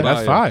 Fire. Yeah.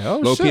 That's fire. Oh,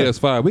 Low key, shit. that's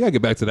fire. We got to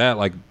get back to that.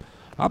 Like,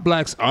 our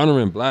blacks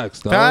honoring blacks,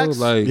 dog. Facts.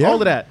 Like, Yeah. All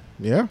of that.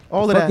 Yeah.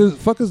 All of fuck that.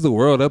 fuck is the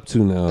world up to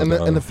now? In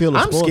dog? the field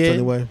of I'm sports scared.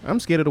 anyway. I'm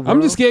scared of the world.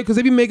 I'm just scared because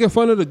they be making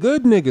fun of the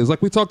good niggas,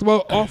 like we talked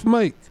about off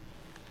mic.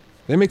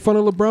 They make fun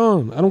of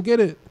LeBron. I don't get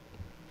it.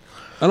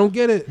 I don't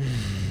get it.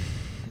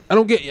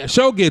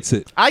 Show gets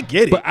it, I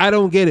get it. but I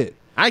don't get it.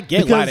 I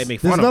get why they Because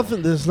make there's fun of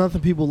nothing. There's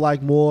nothing people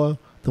like more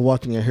than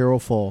watching a hero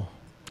fall.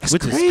 him.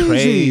 Which crazy. is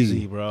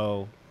crazy,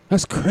 bro.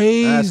 That's That's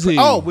crazy.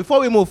 Oh, before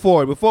we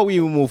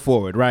even move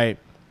forward, right?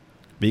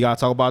 We gotta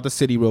talk about the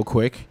city real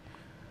quick.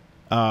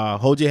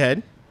 Hold your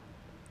head.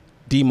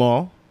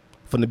 D-Mall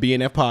from the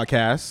BNF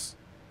podcast.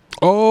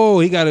 Oh,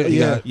 he got it.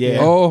 Yeah. Yeah.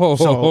 Oh,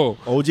 So,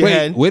 hold your wait,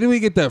 head. where did we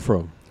get that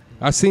from?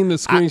 I seen the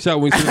screenshot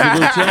when we seen the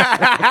group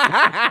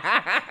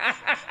chat.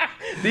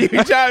 You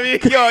try me?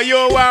 Yo, you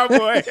a wild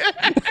boy.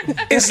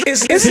 It's lit.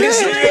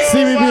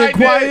 See me being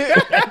quiet.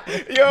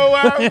 You a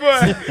wild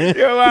boy.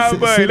 You a wild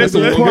boy. See, That's a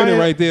Listen, little minute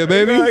right there,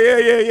 baby.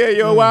 yeah.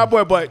 You're a wild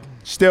boy, but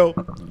still.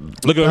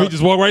 Look at him. He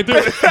just walked right through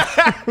it.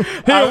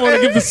 He don't want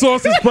to give the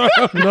sources, bro.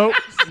 Nope.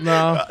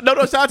 No. No,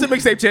 shout out to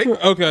Mixtape Chick.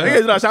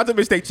 Okay. No, shout out to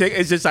Mixtape Chick.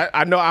 It's just,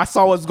 I know I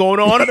saw what's going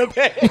on the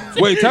page.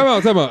 Wait, time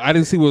out. I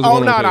didn't see what was Oh,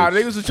 going no, on. no. the They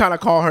page. was just trying to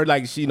call her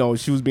like, she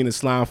was being a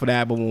slime for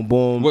that, boom,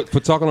 boom. What,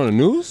 for talking on the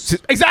news?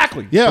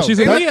 Exactly. Yeah. She's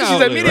a She's media a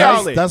outlet, media right?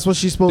 outlet. That's what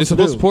she's They're supposed to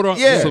supposed do. to put on,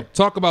 Yeah. so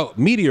talk about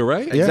media,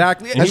 right?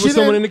 Exactly. And he she was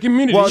someone in didn't- the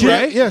community, Well,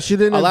 right? Yeah, she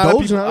didn't A lot of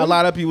indulge in people, it. a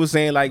lot of people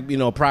saying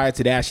like, prior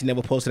to that, she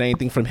never posted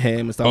anything from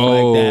him and stuff like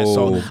that. Oh.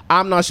 So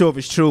I'm not sure if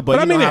it's true, but But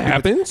I you know mean, how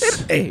it people-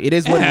 happens. Hey, it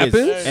is what It it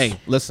is. happens. Hey,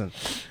 listen.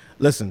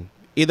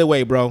 Either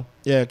way, bro,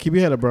 Yeah, keep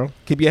your head up, bro.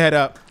 keep your head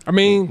up. I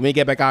mean, When you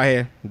get back out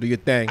here, do your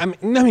thing. I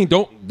mean,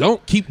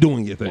 don't keep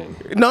doing your thing.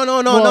 No.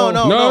 Well,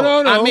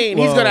 no. I mean,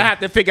 he's Well. gonna have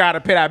to figure out how to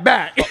pay that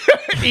back.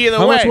 Either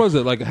How way, much was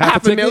it? Like half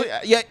a ticket? million.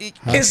 Yeah.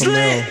 It's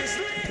lit.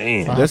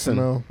 Damn.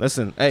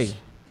 Listen. Hey,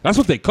 That's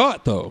what they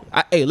caught, though.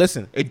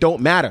 listen. It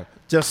don't matter.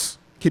 Just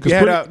keep 'Cause your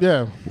head pretty- up.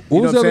 Yeah. What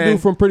You was know the what other I'm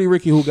dude from Pretty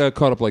Ricky who got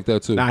caught up like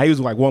that, too? Nah, he was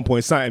like 1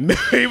 point something.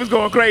 He was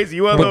going crazy.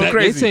 He was a but little they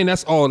crazy. saying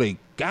that's all they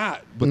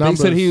got. But Numbers.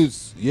 they said he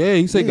was,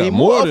 he said he got Yeah,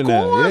 more of than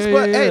course, that.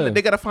 but Yeah. hey,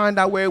 they gotta find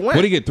out where it went.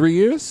 What did he get, 3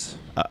 years?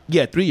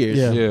 Yeah, 3 years.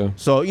 Yeah. Yeah.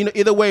 So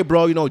either way,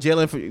 bro,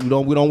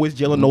 Jalen. We don't wish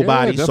Jalen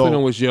nobody. definitely so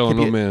don't wish Jalen keep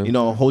no your-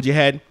 man. Hold your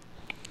head.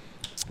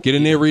 Get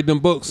in there, read them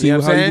books, see You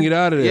know how what I'm you can saying? get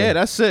out of there. Yeah,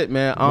 that's it,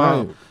 man.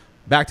 Right.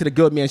 Back to the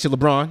good man, shit,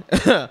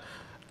 LeBron.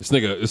 This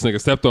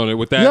nigga stepped on it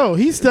with that. Yo,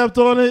 he stepped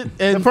on it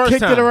and first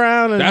kicked time. it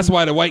around. And That's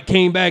why the white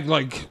came back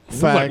like, he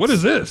was like, Facts. what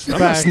is this? I'm not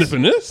Facts.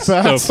 sniffing this.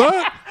 Facts. The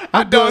fuck?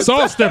 I don't-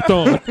 Saul stepped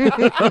on.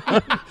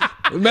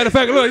 Matter of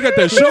fact, look, you got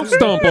that show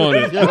stomp on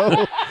it.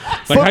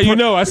 Like how you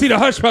know? I see the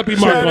hush puppy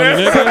mark on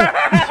it,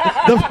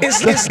 nigga.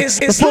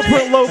 It's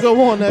footprint lit.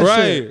 logo on that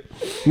shit.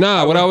 Right.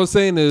 Nah, what I was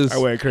saying is I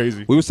went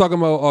crazy. we was talking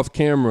about off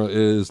camera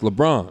is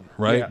LeBron,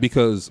 right? Yeah.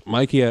 Because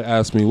Mikey had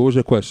asked me, what was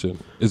your question?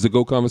 Is it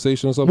GOAT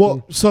conversation or something?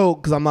 Well, so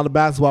because I'm not a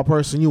basketball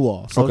person, you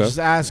are. So Okay. just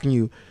asking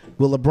you,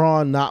 with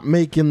LeBron not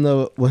making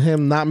the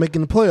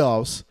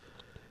playoffs,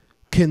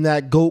 can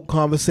that GOAT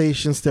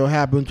conversation still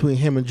happen between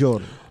him and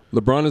Jordan?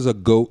 LeBron is a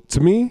GOAT.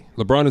 To me,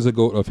 LeBron is a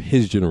GOAT of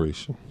his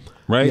generation,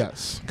 right?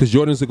 Yes. Because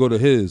Jordan's a GOAT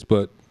of his,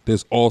 but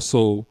there's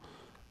also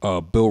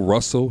Bill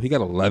Russell. He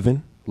got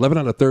 11. 11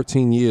 out of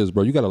 13 years,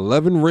 bro. You got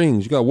 11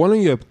 rings. You got one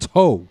on your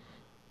toe.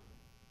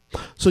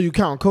 So you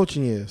count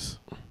coaching years?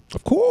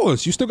 Of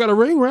course. You still got a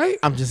ring, right?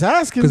 I'm just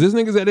asking. Because there's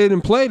niggas that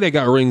didn't play, they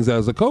got rings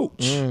as a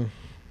coach.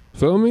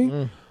 Feel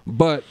me?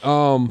 But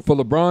for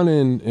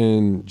LeBron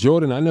and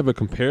Jordan, I never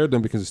compared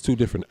them because it's two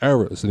different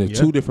eras and they're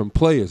two different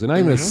players. They're not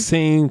even the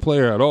same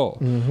player at all.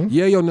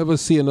 Yeah, you'll never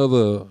see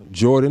another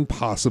Jordan,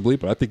 possibly,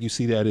 but I think you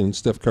see that in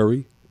Steph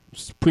Curry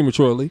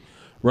prematurely,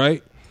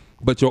 right?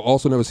 But you'll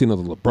also never see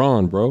another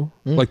LeBron, bro.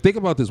 Like, think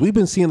about this. We've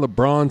been seeing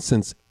LeBron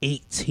since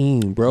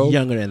 18, bro.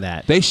 Younger than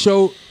that. They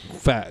showed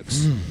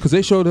facts because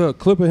they showed a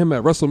clip of him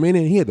at WrestleMania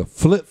and he had the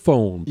flip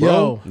phone,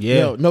 bro.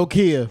 Yo,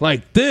 Nokia.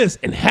 Like this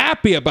and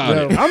happy about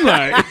Yo. it. I'm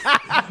like,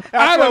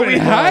 I don't be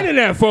hiding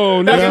that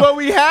phone. That's nigga. what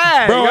we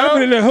had, Bro, yo. I've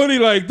been in that hoodie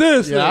like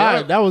this.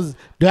 Yeah, nigga. that was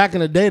back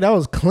in the day. That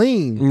was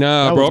clean.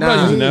 Nah, That bro, was I'm not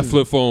using clean. that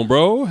flip phone,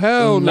 bro.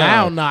 Hell no.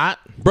 Now not.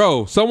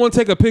 Bro, someone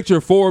take a picture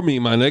for me,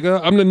 my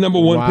nigga. I'm the number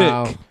one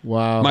Wow. pick.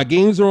 Wow. My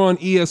games are on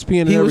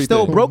ESPN and He everything. was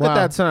still broke Wow. at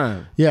that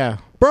time. Yeah.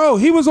 Bro,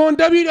 he was on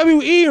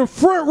WWE in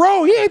front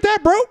row. He ain't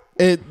that broke.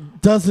 It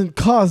doesn't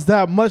cost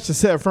that much to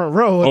sit front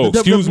row. At Oh, the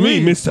excuse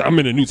me, WWE. mister. I'm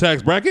in a new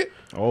tax bracket.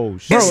 Oh,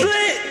 shit.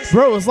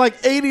 Bro, it's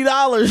like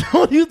 $80.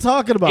 What are you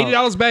talking about?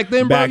 $80 back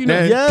then, bro. Back You know,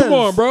 then. Yes. Come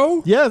on,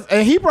 bro. Yes,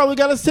 and he probably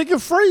got his ticket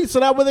free,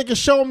 so that way they can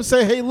show him and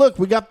say, "Hey, look,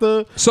 we got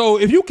the." So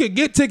if you could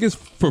get tickets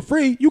for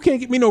free, you can't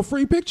get me no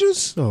free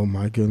pictures. Oh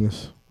my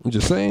goodness! I'm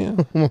just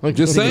saying.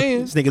 Just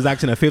saying. This nigga's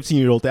asking a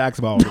 15-year-old to ask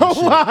about all this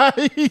shit.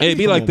 Why? Hey,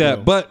 be like on, that.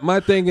 bro. But my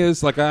thing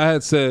is, like I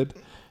had said,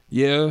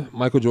 yeah,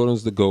 Michael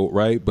Jordan's the GOAT,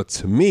 right? But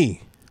to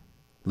me,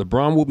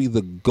 LeBron will be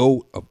the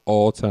GOAT of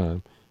all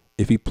time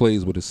if he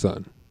plays with his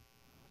son,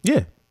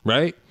 Yeah.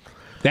 right?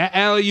 That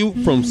alley-oop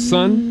from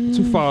son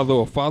to father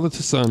or father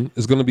to son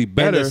is going to be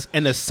better.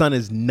 And the son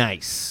is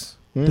nice.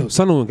 The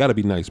son don't got to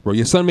be nice, bro.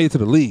 Your son made it to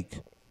the league. You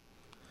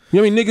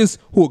know what I mean? Niggas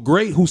who are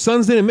great, whose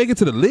sons didn't make it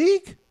to the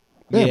league?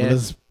 Yeah, Yeah. but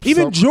it's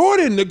Even so-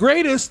 Jordan, the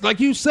greatest, like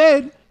you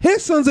said,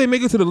 his sons ain't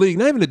make it to the league.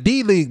 Not even the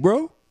D League,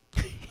 bro.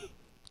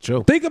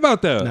 True. Think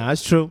about that. Nah,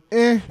 it's true.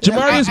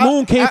 Jamarius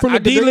Moon came from the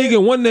could dig D League it.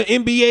 and won the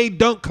NBA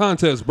dunk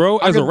contest, bro,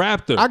 as a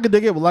Raptor. I could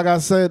dig it, but like I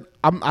said,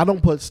 I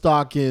don't put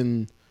stock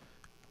in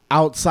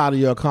outside of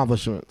your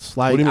accomplishments,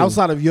 What like do you mean?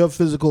 outside of your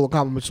physical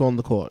accomplishments on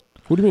the court.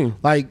 What do you mean?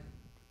 Like,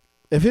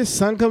 if his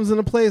son comes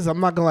into place, I'm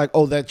not gonna like,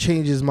 oh, that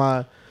changes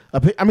my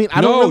opinion. I mean, I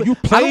don't. No, really, you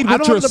played I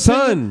with don't your have an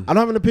opinion. son. I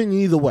don't have an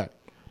opinion either way.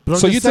 But I'm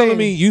So just you telling saying-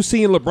 me you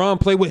seeing LeBron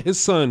play with his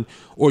son,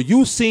 or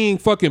you seeing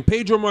fucking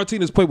Pedro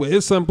Martinez play with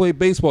his son play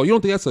baseball? You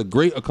don't think that's a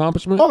great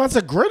accomplishment? Oh, that's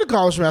a great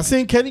accomplishment. I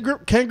seen Ken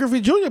Griffey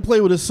Jr.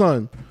 play with his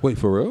son. Wait,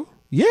 for real?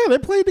 Yeah, they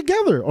played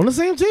together on the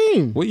same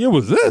team. What year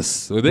was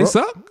this? Did they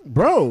suck?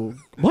 Bro,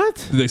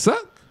 what? Did they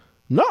suck?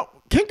 No,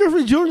 Ken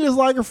Griffey Jr. is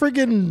like a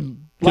freaking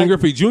Ken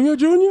Griffey Jr.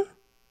 Jr.?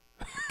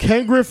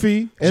 Ken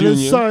Griffey and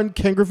his Jr. son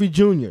Ken Griffey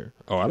Jr.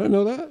 Oh, I didn't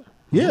know that.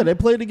 Yeah, they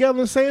played together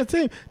on the same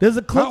team. There's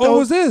a clip. How old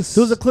was this?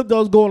 There was a clip that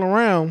was going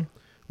around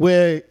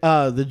where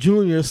the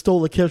junior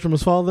stole a catch from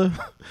his father.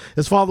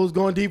 His father was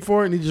going deep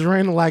for it, and he just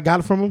ran and like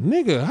got it from him.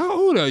 Nigga, how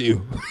old are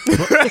you?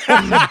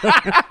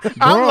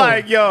 I'm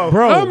like, yo.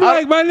 Bro, I'm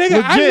like, my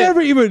nigga, I legit.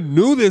 never even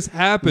knew this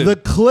happened. The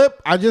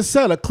clip I just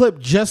said, a clip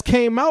just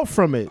came out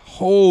from it.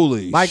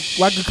 Holy Like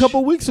a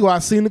couple weeks ago, I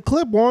seen the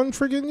clip on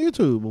freaking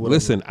YouTube. Or whatever.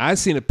 Listen, I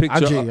seen a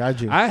picture.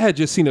 IG. I had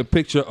just seen a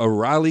picture of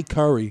Riley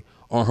Curry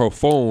on her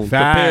phone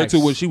compared Facts. to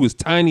when she was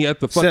tiny at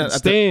the fucking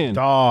stand.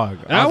 Dog.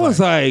 And I was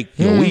like,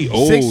 yo, we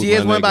old. 6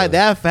 years my went by nigga.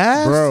 that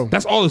fast? Bro.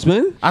 That's all it's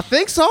been? I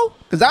think so.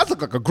 Because that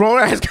look like a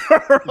grown-ass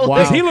girl. Wow.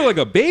 Does he look like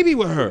a baby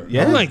with her?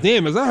 Yeah. I'm like,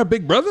 damn, is that her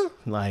big brother?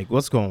 Like,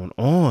 what's going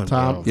on,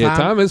 Time, bro? Yeah,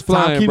 time is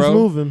flying, time keeps bro.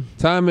 moving.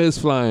 Time is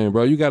flying,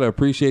 bro. You gotta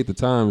appreciate the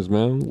times,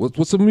 man.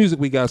 What's the music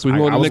we got? So we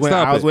go on the next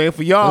topic. I was waiting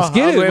for y'all. Let's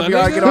get I was it, waiting my for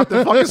y'all to nigga. get off the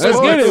fucking Let's get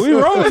it. sports. We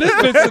rolling this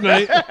bitch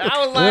tonight.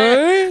 I was like,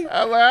 Right?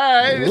 I was like,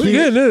 all right. We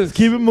getting this.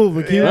 Keep it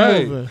moving. Keep Right.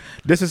 it moving.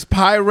 This is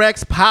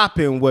Pyrex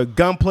popping with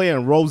Gunplay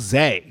and Rose.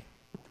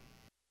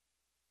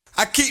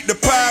 I keep the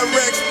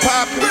Pyrex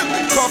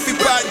poppin', coffee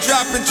pot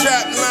dropping,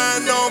 trap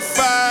line on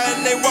fire,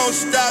 and they won't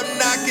stop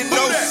knocking.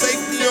 No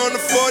safety on the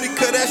 40,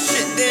 cause that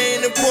shit they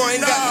ain't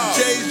important. Got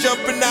the J's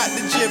jumping out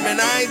the gym,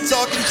 and I ain't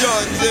talking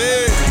Jordans,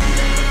 eh?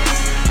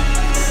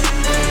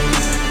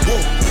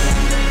 Whoa.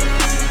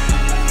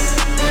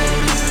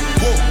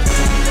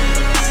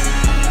 Whoa.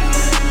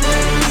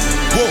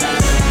 Whoa.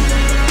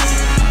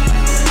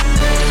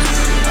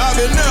 I've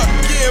been up,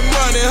 getting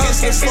money,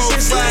 hustling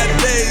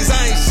 4-5 days.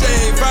 I ain't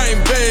shaved, I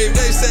ain't babe.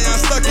 They say I'm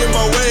stuck in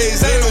my ways.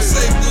 Ain't no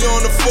safety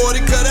on the 40,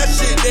 cause that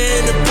shit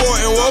they ain't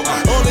important. Whoa.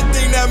 Only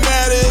thing that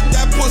matter is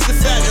that pussy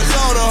fat is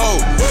on the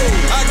hoe.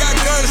 I got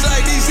guns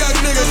like these young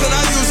niggas and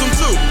I use them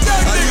too.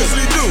 I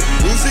usually do.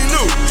 Uzi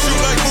new, shoot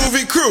like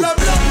movie crew.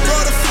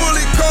 Brought a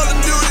fully Call of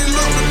Duty,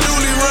 look the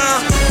dually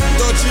round.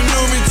 Thought you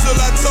knew me till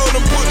I told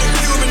them put the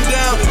Cuban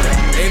down.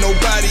 Ain't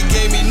nobody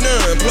gave me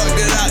none, plucked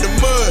it out the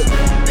mud.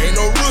 Ain't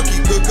no rookie,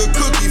 cook a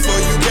cookie for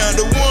you count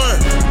to one.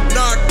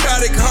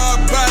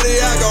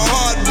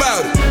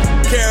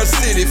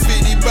 city,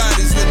 50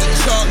 bodies with the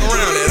chalk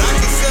around it. I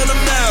can send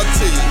them out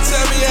to you.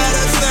 Tell me how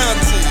that sound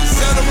to you.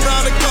 Send them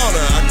round the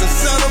corner. I can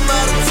send them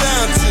out of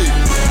town to you.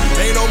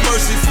 Ain't no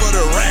mercy for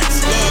the rats,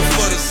 love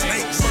for the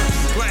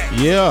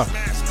snakes. Yeah.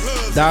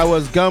 That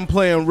was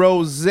Gunplay and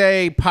Rose,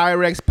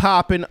 Pyrex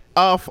popping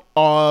off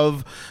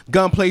of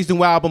Gunplay's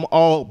new album.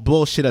 All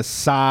bullshit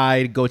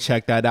aside, go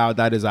check that out.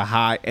 That is a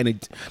high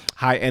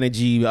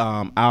energy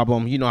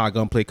album. You know how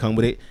Gunplay come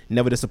with it.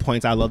 Never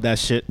disappoints. I love that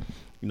shit.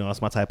 You know,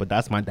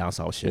 that's my down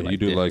south shit. Yeah, right you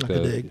do there. like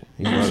that. dig.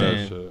 You know You what know I'm that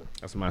saying? shit.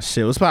 That's my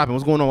shit. What's popping?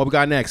 What's going on? What we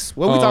got next?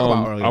 What we talking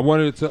about earlier? I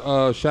wanted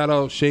to shout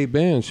out Shay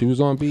Band. She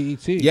was on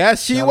BET.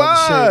 Yes, she Shout out to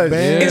was. Shay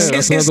Band. Yeah,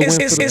 that's another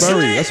win for the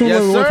Bury. That's Yes,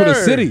 another win for the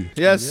sir. city.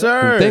 Yes,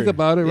 sir. Think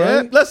about it, Yeah,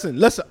 right?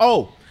 Listen.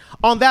 Oh,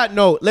 on that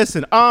note,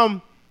 listen.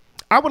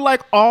 I would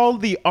like all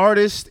the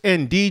artists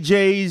and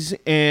DJs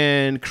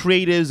and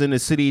creatives in the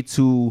city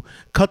to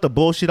cut the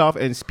bullshit off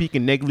and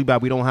speaking negatively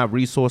about we don't have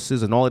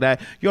resources and all of that.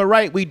 You're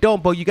right, we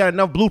don't, but you got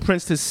enough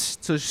blueprints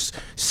to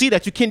see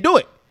that you can do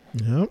it.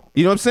 Yep.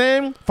 You know what I'm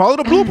saying? Follow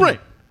the blueprint.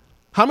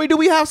 How many do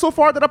we have so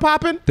far that are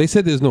popping? They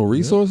said there's no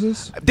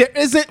resources. There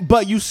isn't,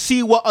 but you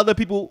see what other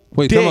people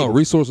Wait, did talking about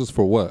resources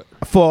for what?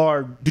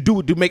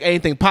 to make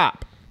anything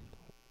pop.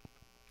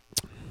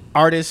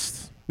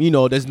 Artists, you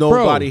know, there's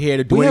nobody here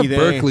to do we anything.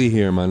 have Berkeley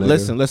here, my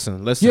nigga.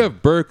 Listen. You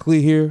have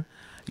Berkeley here.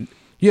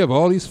 You have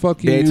all these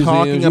fucking They're museums.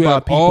 talking You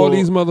about have all people-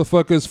 these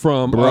motherfuckers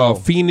from Bro.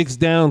 Phoenix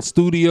Down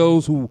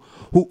Studios who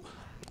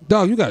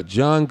dog, you got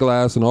John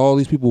Glass and all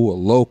these people who are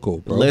local,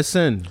 bro.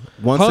 Listen,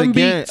 once Hum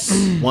again,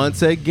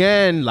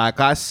 Beats. like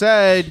I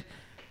said,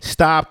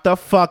 stop the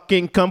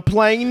fucking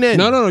complaining.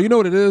 No. You know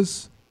what it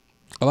is?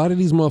 A lot of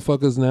these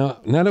motherfuckers now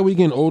that we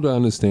getting older, I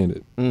understand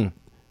it.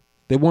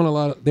 They want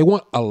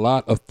a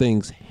lot of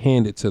things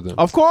handed to them.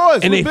 Of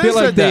course, And they we've feel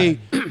been like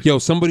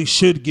said somebody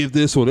should give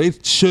this or they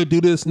should do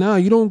this. Nah,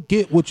 you don't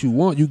get what you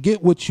want. You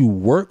get what you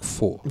work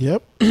for.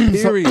 Yep.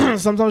 Period.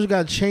 Sometimes you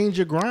gotta change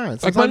your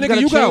grind. Like my Sometimes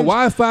nigga, you got change-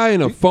 Wi-Fi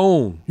and a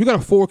phone. You got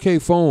a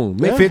 4K phone.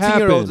 Make it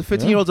 15-year-olds. happen.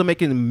 15-year-olds are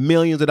making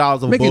millions of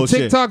dollars of Making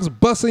bullshit. TikToks,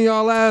 busting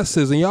y'all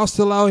asses, and y'all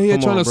still out here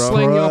Come trying on, to bro.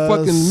 sling y'all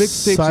fucking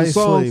mixtapes and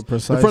songs in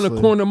front of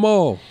Precisely. Corner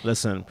Mall.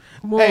 Listen,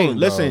 Come hey, on,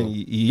 listen. dog.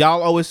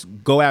 Y'all always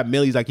go at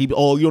Millies like you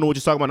don't know what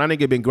you're talking about. That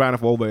nigga been grinding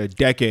for over a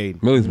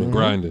decade. Millie's been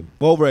grinding.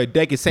 For over a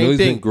decade. Same Millie's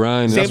thing. been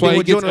grinding. Same That's why thing he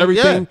with gets Jordan-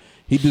 everything yeah.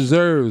 he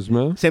deserves,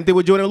 man. Same thing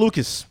with Jordan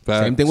Lucas. Same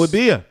Facts. thing with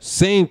Bia.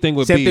 Same thing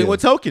with Same Bia. thing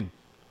with Token.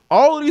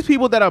 All of these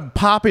people that are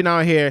popping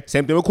out here.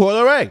 Same thing with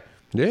Coil Ray.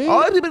 Yeah.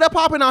 All these people that are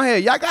popping out here.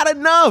 Y'all got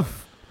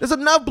enough. There's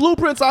enough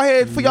blueprints out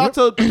here for y'all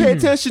to pay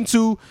attention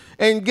to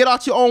and get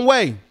out your own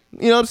way.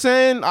 You know what I'm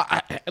saying?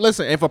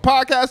 Listen, and for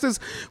podcasters,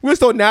 we're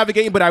still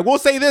navigating. But I will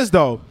say this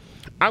though.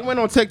 I went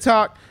on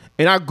TikTok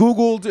and I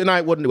Googled, and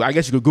I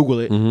guess you could Google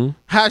it.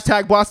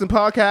 Hashtag Boston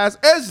Podcast.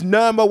 It's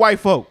none but white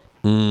folk.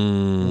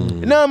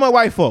 None but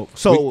white folk.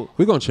 So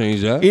We're going to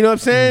change that. you know what I'm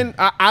saying?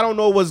 I don't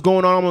know what's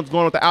going on with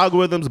the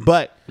algorithms,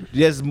 but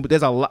there's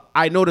a lot.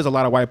 I know there's a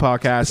lot of white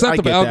podcasts. It's not I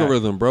the get that.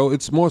 algorithm, bro.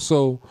 It's more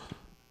so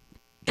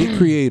get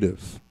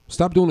creative.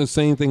 Stop doing the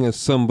same thing as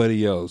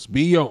somebody else.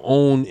 Be your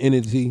own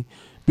entity.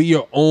 Be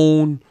your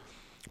own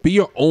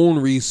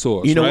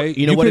resource. You know, right?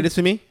 you know what could- it is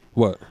for me?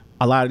 What?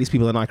 A lot of these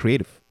people are not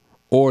creative.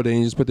 Or they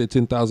ain't just put their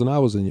 10,000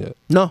 hours in yet.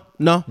 No.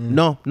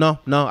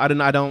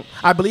 I don't.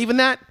 I believe in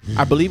that.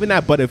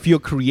 But if you're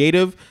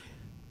creative,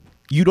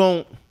 you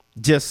don't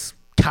just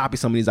copy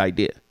somebody's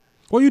idea.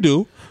 Well, you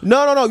do.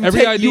 No. You Every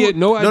take- idea- you-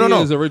 no idea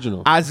is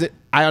original.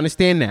 I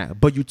understand that,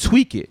 but you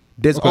tweak it.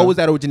 There's Okay. always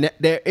that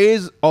there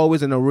is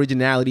always an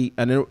originality,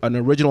 an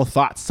original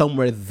thought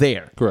somewhere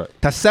there. Correct.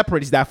 That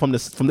separates that from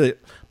the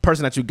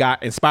person that you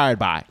got inspired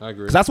by. I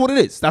agree. 'Cause that's what it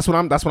is. That's what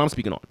I'm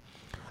speaking on.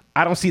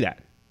 I don't see that.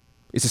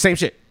 It's the same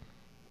shit.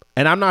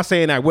 And I'm not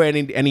saying that we're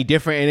any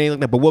different and anything like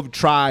that, but we've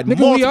tried Nigga,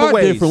 multiple we are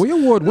ways. different. We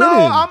award winning.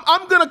 No,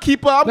 I'm gonna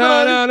keep up.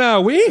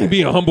 No. We ain't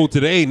being humble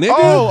today, nigga.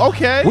 Oh,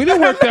 okay. We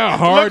didn't work that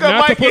hard Look at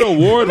not to put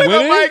award Look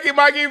winning. at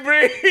Mikey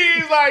breathe.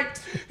 He's like,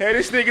 hey,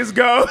 this niggas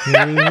go.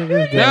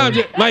 Now,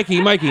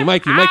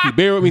 Mikey,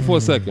 bear with me for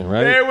a second,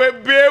 right? Bear with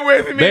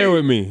me. Bear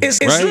with me, It's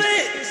right?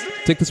 lit.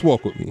 Take this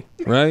walk with me,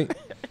 right?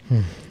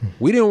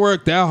 We didn't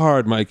work that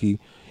hard, Mikey.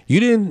 You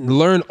didn't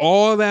learn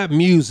all that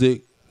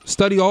music,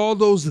 study all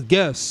those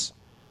guests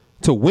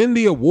to win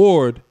the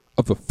award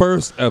of the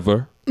first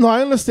ever. No,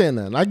 I understand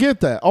that. I get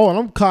that. Oh, and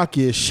I'm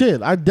cocky as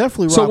shit. I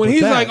definitely rock So when with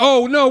he's that. like,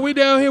 "Oh no, we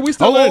down here, we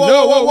still Oh, whoa, learning." whoa,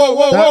 No, whoa,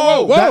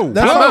 whoa, whoa, That-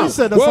 that's Time what he out.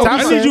 said. That's Whoa, what he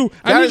I said.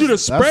 need you to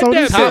That's spread what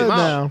he that said shit.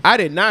 now. I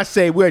did not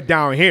say we're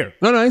down here.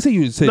 No, I didn't say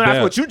you said No, that.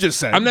 that's what you just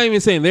said. I'm not even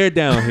saying they're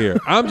down here.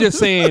 I'm just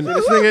saying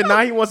This nigga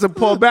now he wants to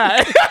pull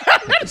back.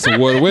 it's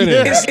award winning,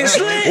 It's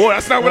lit. Oh,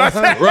 that's not what I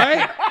said.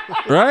 right?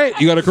 Right?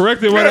 You got to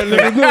correct it while that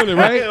nigga's doing it,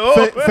 right?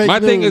 Oh, Fake My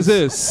thing is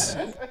news. this: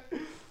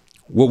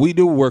 what we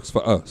do works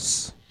for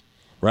us,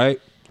 right?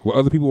 What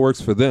other people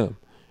works for them,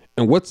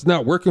 and what's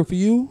not working for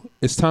you,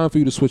 it's time for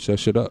you to switch that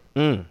shit up.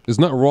 There's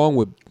nothing wrong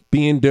with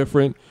being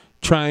different,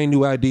 trying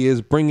new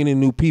ideas, bringing in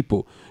new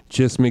people.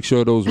 Just make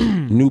sure those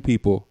new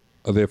people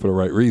are there for the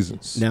right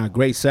reasons. Now,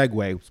 great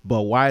segue,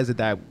 but why is it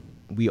that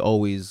we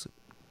always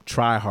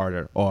try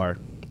harder or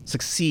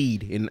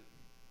succeed in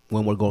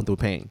when we're going through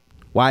pain?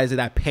 Why is it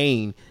that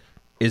pain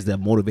is the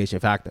motivation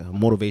factor?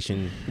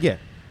 Motivation, yeah.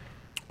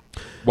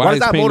 Why is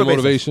that pain the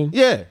motivation?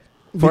 Yeah,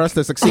 for us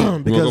to succeed.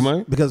 wanna go,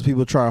 Mike? because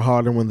people try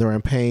harder when they're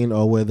in pain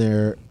or when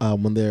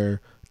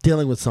they're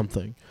dealing with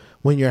something.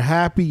 When you're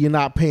happy, you're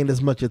not paying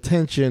as much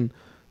attention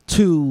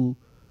to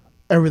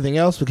everything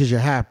else because you're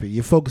happy.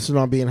 You're focusing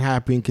on being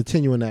happy and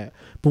continuing that.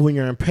 But when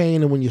you're in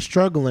pain and when you're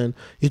struggling,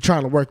 you're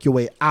trying to work your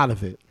way out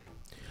of it.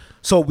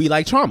 So we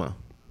like trauma.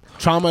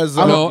 Trauma is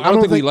I don't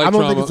think we like I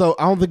don't trauma.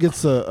 think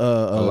it's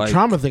a like-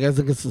 trauma thing. I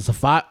think it's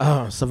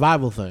a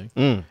survival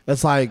thing.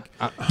 It's like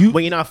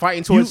when you're not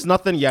fighting towards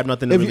nothing, you have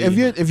nothing to really.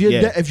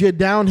 if you're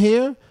down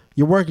here,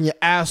 you're working your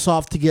ass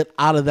off to get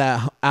out of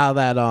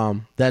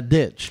that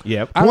ditch.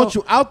 Yep. But once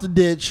you out the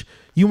ditch,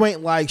 you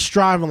ain't like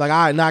striving like,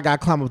 all right, now I gotta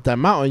climb up that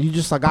mountain. You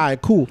just like, all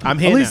right, cool. I'm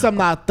here At least now. I'm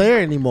not there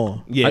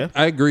anymore. Yeah.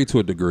 I agree to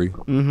a degree.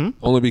 Mm-hmm.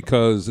 Only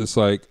because it's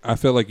like I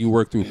feel like you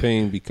work through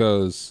pain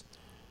because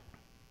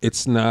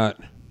it's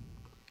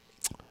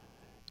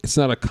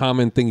not a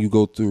common thing you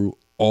go through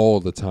all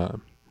the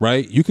time,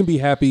 right? You can be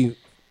happy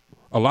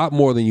a lot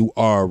more than you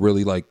are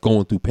really like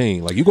going through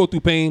pain. Like you go through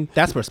pain.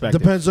 That's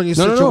perspective. Depends on your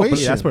No, situation. but,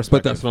 Yeah, that's but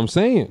perspective. that's what I'm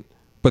saying.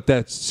 But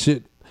that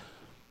shit,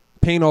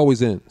 pain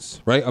always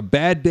ends, right? A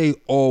bad day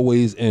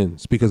always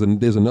ends because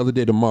there's another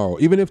day tomorrow.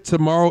 Even if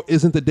tomorrow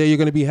isn't the day you're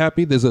going to be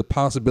happy, there's a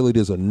possibility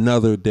there's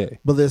another day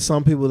But there's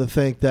some people that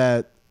think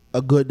that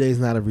a good day is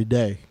not every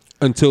day.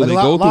 until Like they a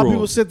lot, go a lot of through people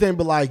them. sit there and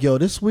be like, yo,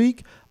 this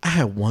week I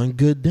had one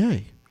good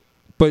day.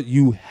 But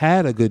you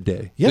had a good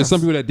day. Yes. There's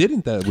some people that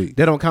didn't that week.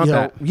 They don't count Yo,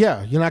 that.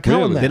 yeah, you're not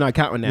counting Really? that. They're not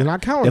counting that. You're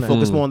not counting They that.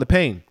 focus more on the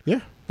pain. Yeah.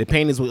 The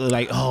pain is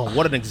like, oh,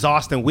 what an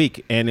exhausting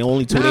week, and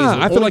only 2 days. I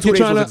feel only like 2 you're days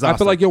trying was to. I feel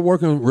exhausting. like you're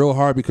working real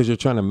hard because you're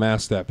trying to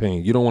mask that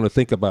pain. You don't want to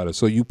think about it,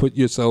 so you put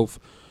yourself.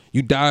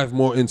 You dive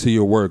more into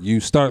your work. You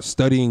start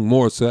studying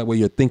more, so that way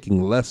you're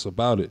thinking less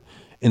about it.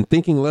 And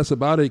thinking less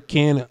about it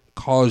can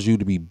cause you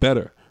to be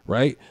better,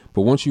 right?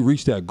 But once you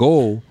reach that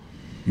goal,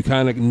 you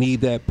kind of need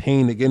that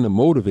pain again to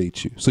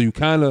motivate you. So you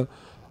kind of,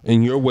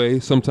 in your way,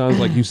 sometimes,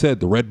 like you said,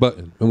 the red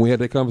button. When we had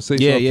that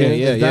conversation, Yeah, off yeah, camera,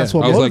 yeah, That's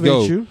what I was like,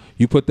 yo, motivates you.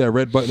 you put that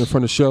red button in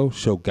front of show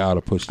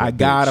gotta push that I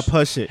gotta bitch.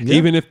 push it.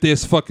 Even if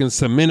there's fucking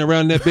cement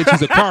around that bitch,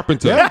 he's a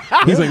carpenter.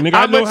 He's like, nigga,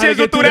 I I'ma know how to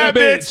chisel get through through that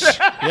that bitch.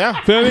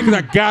 Yeah. Feel me? Because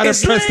I gotta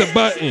It's press lit. the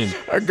button.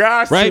 I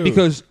got Right? to.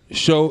 Because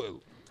show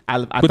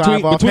I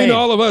thrive off between pain.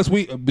 all of us,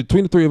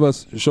 between the three of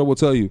us, show will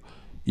tell you,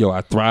 yo,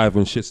 I thrive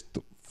when shit's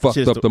fucked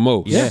Shit's up the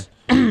most. Yeah.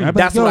 I'd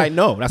be That's like, what yo, I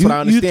know. That's You- what I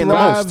understand you the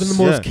thrive most. in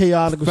the most Yeah.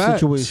 chaotic of Facts.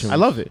 situations. I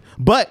love it.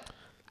 But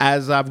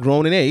as I've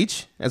grown in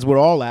age, as we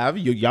all have,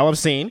 y'all have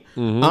seen,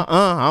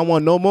 I don't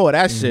want no more of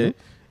that shit.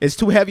 It's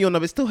too heavy on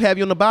the. It's too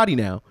heavy on the body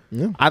now.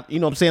 Yeah. You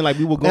know what I'm saying? Like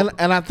we will go.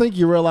 And I think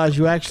you realize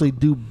you actually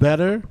do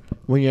better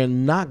when you're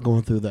not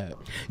going through that.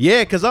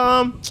 Yeah, because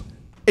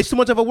it's too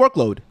much of a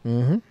workload.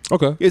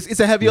 Okay. It's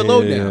a heavier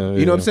load Yeah, now. yeah.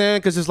 You know what I'm saying?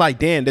 Because it's like,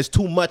 damn, there's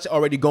too much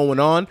already going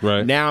on.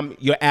 Right. Now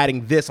you're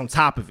adding this on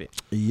top of it.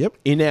 Yep.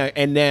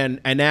 And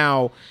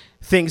now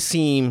things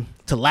seem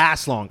to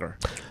last longer,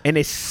 and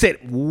they sit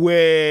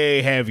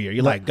way heavier.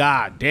 You're like,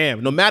 God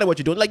damn. No matter what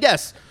you're doing, like,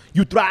 yes,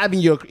 you thrive in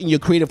your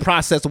creative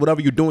process or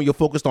whatever you're doing. You're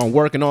focused on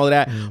work and all of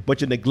that, but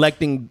you're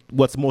neglecting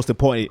what's most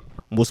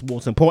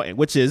important,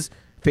 which is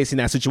facing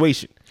that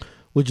situation.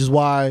 Which is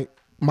why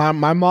my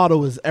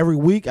motto is every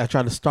week I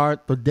try to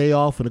start the day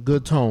off in a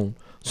good tone.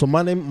 So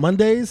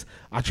Mondays,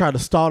 I try to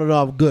start it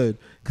off good.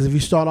 Because if you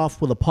start off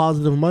with a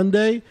positive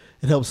Monday,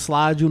 it helps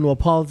slide you into a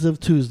positive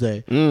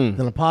Tuesday, then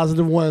a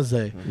positive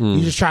Wednesday.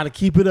 You just try to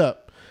keep it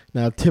up.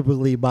 Now,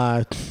 typically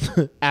by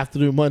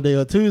afternoon Monday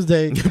or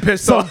Tuesday,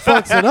 some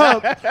fucks it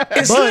up.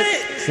 It's But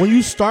lit. when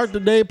you start the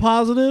day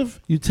positive,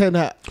 you tend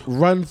to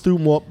run through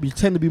more. You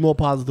tend to be more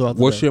positive throughout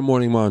the What's day. your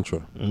morning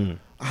mantra?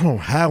 I don't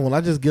have one.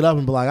 I just get up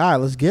and be like, all right,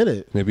 let's get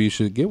it. Maybe you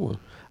should get one.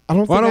 I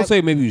don't. Well, I think don't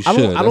say maybe you I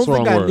should. don't, I That's don't the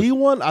think wrong I word. need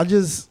one.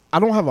 I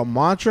don't have a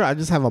mantra. I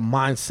just have a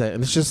mindset,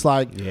 and it's just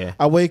like Yeah.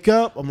 I wake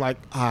up. I'm like,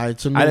 all right,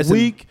 it's a I new listen-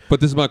 week,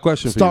 But this is my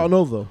question for starting you.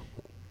 over.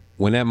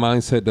 When that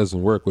mindset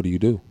doesn't work, what do you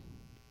do?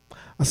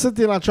 I sit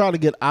there and I try to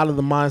get out of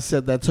the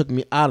mindset that took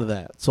me out of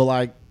that. So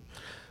like,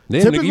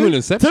 Damn, nigga, you in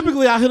Inception?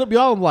 typically I hit up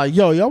y'all. I'm like,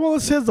 yo, y'all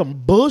want to hear some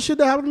bullshit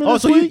that happened to me Oh,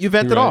 this so week? you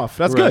vented Right. off.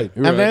 That's Right.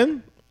 good. and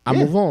then I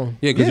move on.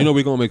 Yeah, because you know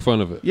we're going to make fun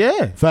of it.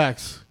 Yeah.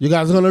 Facts. You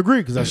guys are gonna agree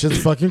because that shit's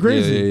fucking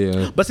crazy.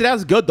 Yeah. But see,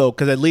 that's good though,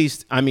 because at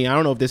least, I mean, I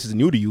don't know if this is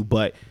new to you,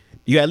 but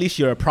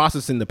you're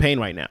processing the pain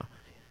right now.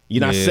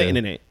 You're not Yeah. sitting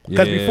in it.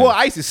 Because Yeah. before,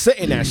 I used to sit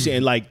in that shit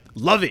and like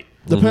love it.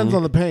 Depends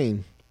on the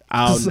pain.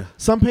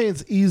 Some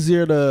pain's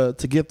easier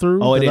to get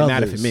through. Oh, it than didn't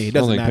matter others. for me. It I don't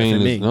doesn't think matter pain for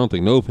is, I me. don't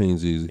think no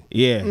pain's easy.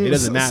 Yeah, it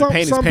doesn't matter. some-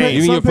 Pain is some pain. pain-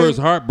 Even some your first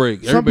pain- heartbreak,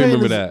 Some everybody pain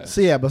remember is- that.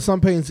 So yeah, but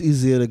some pain's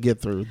easier to get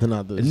through than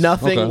others.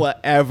 Nothing Okay. will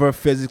ever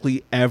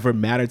physically ever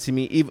matter to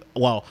me. Even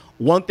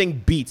one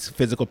thing beats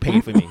physical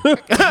pain for me.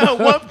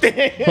 One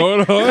thing.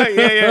 Hold on.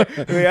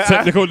 yeah.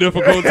 Technical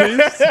difficulties.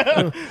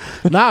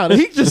 Nah,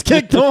 he just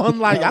kicked on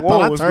like I Whoa,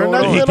 thought I what's turned going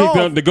that on? He shit kicked off.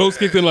 on, the ghost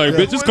kicked in like,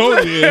 bitch, it's cold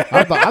in here.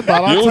 I thought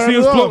I You don't turned see it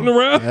us off. floating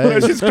around?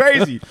 It's just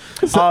crazy.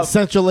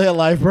 Central Air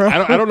Life, bro.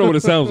 I don't know what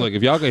it sounds like.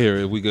 If y'all can hear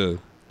it, we good.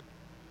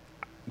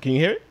 Can you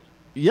hear it?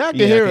 Yeah, I can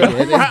hear it.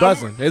 It's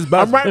buzzing. It's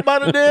buzzing. I'm right by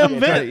the damn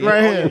vent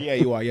right here. Yeah,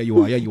 you are. Yeah,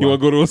 you are. Yeah, You want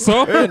to go to a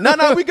song?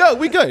 No, we good.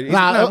 We good.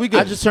 Nah, we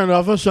good. I just turned it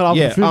off. I'll shut off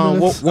in Yeah. a few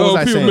minutes. What was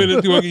I a few saying?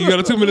 minutes. You got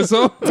a 2-minute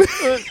song?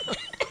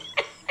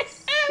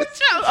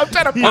 I'm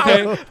trying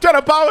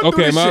to power through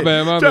Okay, this my shit.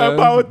 bad. Trying to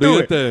power Do through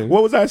your it. thing.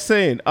 What was I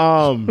saying?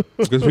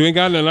 Because we ain't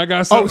got nothing. I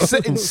got Oh,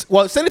 something.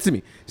 send it to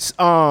me.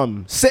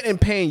 Sit in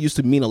pain used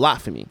to mean a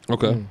lot for me.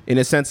 Okay. In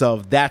the sense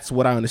of that's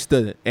what I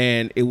understood,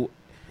 and it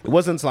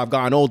wasn't until I've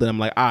gotten older I'm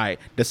like, all right,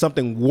 there's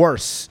something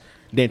worse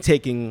than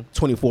taking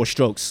 24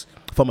 strokes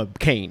from a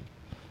cane.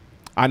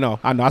 I know.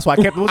 That's why I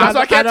kept. That's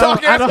why I kept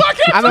talking. That's why I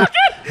kept talking.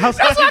 That's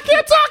why I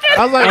kept talking.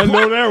 I was like, I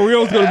know that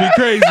reel's going to be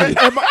crazy.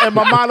 in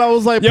my mind, I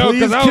was like, Yo,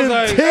 please 'cause I was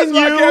like- continue. That's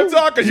why I kept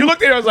talking. You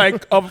looked at it, I was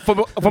like,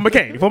 from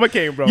a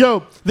cane, bro.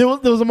 Yo, there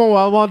was a moment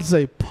where I wanted to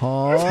say,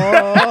 pause.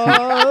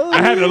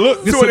 I had to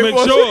look just to make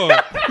 24. sure.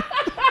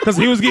 Because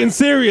he was getting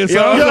serious. So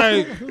I was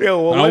like,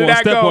 Yo, I where did won't that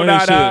step go? on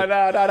his shit.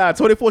 Nah.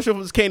 24 strokes from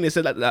his cane. They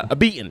said a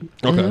beating.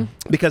 okay.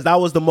 Because that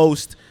was the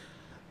most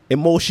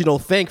emotional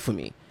thing for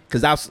me.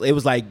 Because it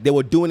was like they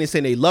were doing this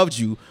saying they loved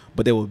you,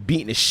 but they were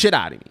beating the shit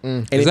out of me.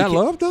 And Is it that became-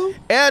 love, though?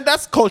 And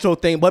that's a cultural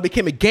thing, but it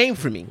became a game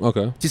for me.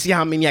 Okay. To see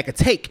how many I could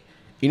take.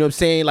 You know what I'm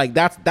saying? Like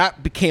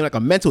that became like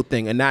a mental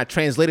thing and that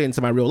translated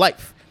into my real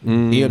life. You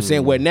know what I'm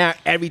saying? Where now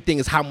everything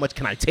is how much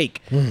can I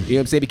take? You know what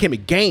I'm saying? It became a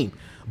game.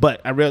 But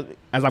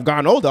as I've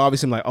gotten older,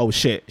 obviously I'm like, oh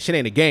shit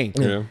ain't a game.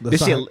 Yeah. This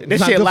That's not- shit it's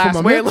not good for lasts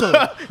my way mental.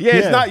 longer. Yeah.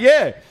 It's not,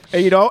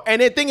 And, you know,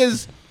 and the thing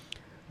is,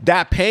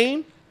 that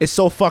pain is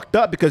so fucked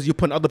up because you're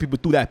putting other people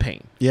through that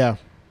pain Yeah.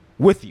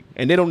 with you.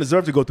 And they don't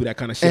deserve to go through that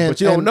kind of shit,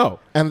 but you don't know.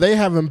 And they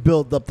haven't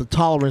built up the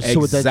tolerance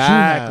to it that you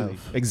have.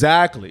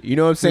 Exactly. You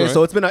know what I'm saying? Right.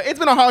 So it's been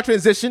a hard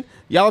transition.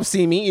 Y'all have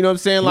seen me. You know what I'm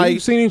saying? Like,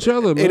 We've seen each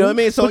other, man. you know what I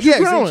mean? So But you're yeah,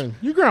 growing.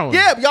 You're growing.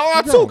 Yeah, y'all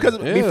are too. Because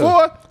Yeah.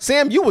 before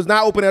Sam, you was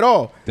not open at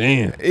all.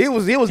 Damn. It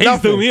was He nothing.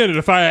 threw me into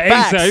the fire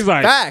Facts, ASAP. He's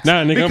like, facts.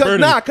 nah, nigga, I'm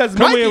burning. Because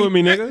Come Mikey, here with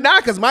me, nigga.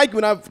 Because Mikey,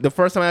 the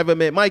first time I ever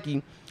met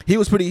Mikey, he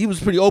was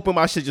pretty open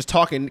about shit, just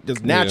talking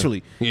just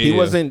naturally. Yeah, He yeah.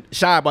 wasn't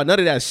shy about none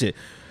of that shit.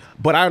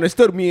 But I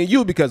understood me and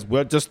you because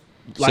we're just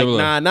like,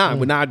 Similar. nah,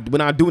 we're not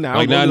doing that.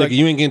 Like, nah, nigga,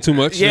 you ain't getting too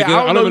much, Yeah,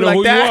 nigga. I don't even know like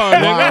who that. you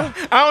are,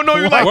 nigga. I don't know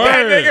you like Word.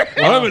 that,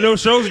 nigga. I don't even know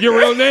shows your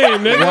real name,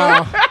 nigga.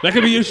 Wow. That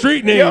could be your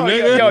street name, Yo,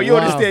 nigga. you Wow.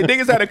 understand?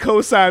 Niggas had to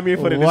co-sign me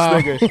for this Wow.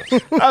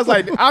 nigga. I was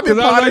like, I've been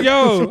 'Cause I was like, potting.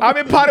 yo. I've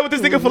been potting with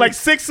this nigga for like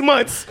 6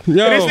 months.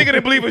 Yo. And this nigga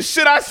didn't believe a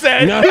shit I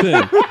said. Nothing.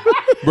 The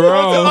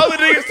Bro. other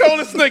niggas told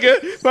this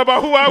nigga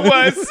about who I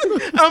was.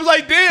 I was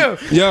like, damn.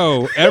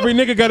 Yo, every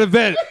nigga got a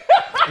vet.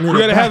 You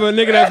gotta have a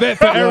nigga that vet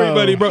for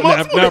everybody, bro.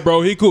 Nah,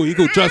 bro, he cool.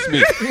 Trust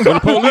me. When the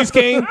police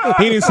came,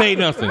 he didn't say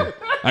nothing.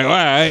 Like, all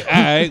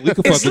right, we can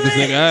fuck with this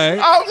nigga, all right.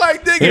 I was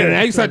like, nigga. Yeah,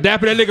 now you start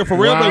dapping that nigga for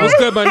real. Like, what's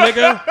good, my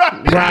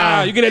nigga?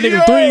 Wow, you get that nigga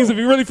Yo. threes if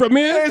you really from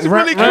here. It's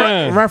really crazy.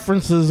 Yeah.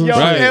 References and Yo,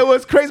 shit. Right. it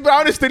was crazy, but I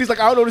understood. He's like,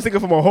 I don't know this nigga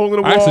from a hole in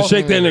the wall. I used to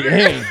shake that nigga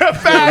hand.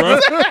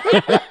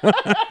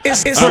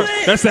 It's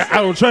That's that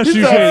I don't trust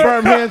you It's a shit.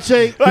 firm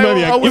handshake. Like, might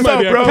be a- oh, you what's might up,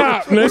 be a bro?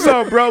 cop, nigga. What's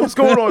up, bro? What's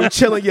going on? You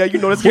chilling? Yeah, you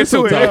know, let's We get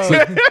so to it.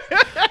 toxic.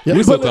 Yeah,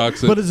 We so but-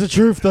 toxic. But it's the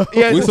truth, though.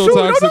 Yeah, We it's so true.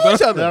 We don't know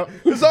toxic, each other.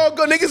 It's all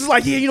good. Niggas is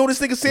like, yeah, you know this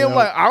nigga Sam. I'm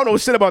like, I don't know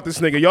shit about this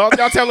nigga. Y'all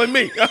telling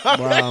me.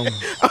 Wow.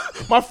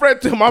 my friend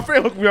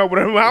hooked me up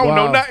with him. I don't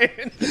know Wow.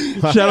 nothing.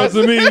 Shout out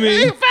to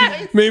Mimi.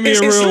 Mimi a It's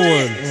real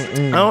lit.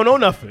 one. I don't know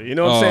nothing. You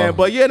know what I'm Oh. saying?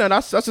 But yeah, no,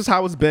 that's just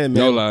how it's been,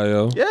 man. No lie,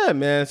 yo. Yeah,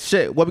 man.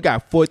 Shit. What we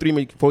got? 43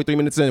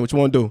 minutes in. What you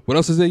want to do? What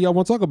else is there y'all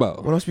want to talk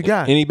about? What else we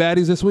got? Any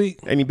baddies this week?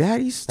 Any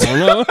baddies? I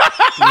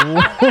don't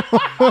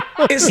know.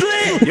 It's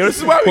lit. Yo, this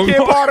is why we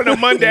can't part on a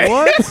Monday.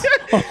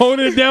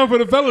 Holding it down for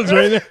the fellas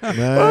right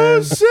now.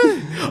 Oh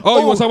shit. Oh,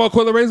 you want to talk about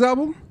Coyle Ray's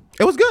album?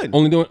 It was good.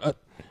 Only doing.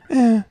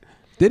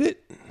 Did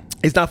it?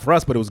 It's not for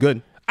us, but it was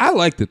good. I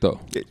liked it though.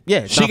 Yeah,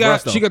 it's She not for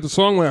us, got though. the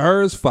song with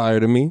hers fire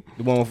to me.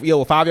 The one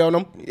with Fabio on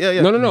them.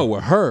 Yeah. No,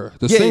 with her,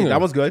 the Yeah, singer.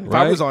 that was good.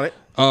 Fabio was on it.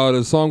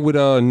 The song with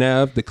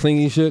Nav, the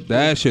clingy shit.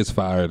 That shit's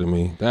fire to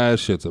me. That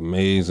shit's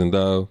amazing,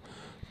 though.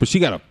 But she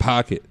got a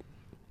pocket,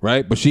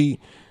 right? But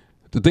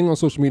the thing on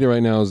social media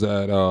right now is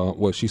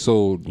that she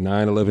sold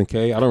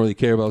 11K. I don't really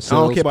care about I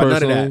sales. don't care about none of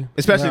personally. that.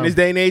 Especially in this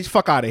day and age.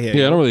 Fuck out of here.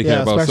 Yeah, I don't really care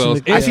Yeah, about especially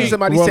sales. the- I Yeah. see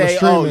somebody World of say, "Oh,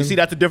 streaming. you see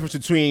that's the difference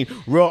between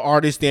real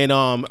artists and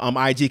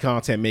IG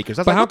content makers."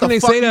 I was But like, how what can the they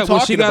fuck say you that when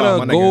she talking got about, a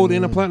my nigga? gold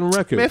and a platinum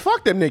record? Man,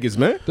 fuck them niggas,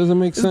 man. Doesn't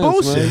make It's sense,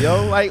 bullshit, man.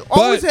 yo. Like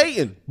always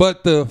hating.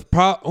 But that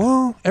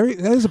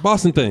is a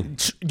Boston thing.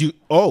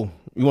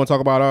 You want to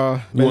talk about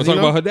You want to talk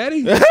about her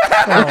daddy?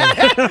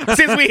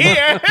 Since we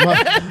here,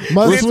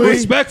 Must we?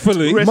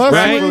 Respectfully, Must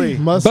right? we?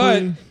 Must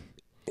But we?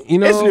 you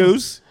know, it's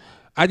news.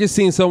 I just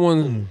seen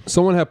someone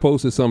had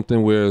posted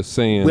something where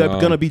saying We're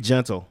gonna be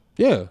gentle.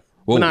 yeah.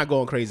 Well, We're not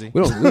going crazy.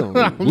 We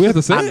don't. We have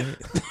to say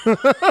it.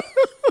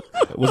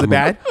 Was it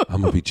bad?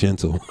 I'm gonna be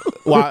gentle.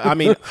 Well, I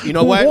mean, you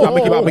know what? I'm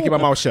gonna keep my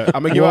mouth shut.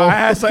 I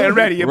had something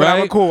ready, but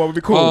I'm cool. I'm gonna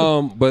be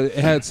cool. But it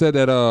had said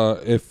that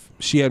if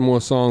she had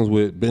more songs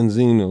with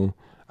Benzino,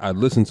 I'd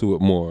listen to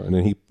it more. And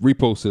then he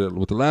reposted it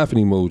with the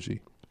laughing emoji.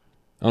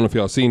 I don't know if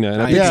y'all seen that.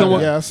 And I think Yeah,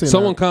 someone yeah, I've seen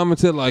someone that.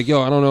 commented like,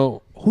 "Yo, I don't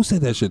know who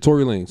said that shit."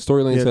 Tory Lanez.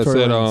 Tory Lanez Yeah, had Tory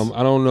said, Lanez.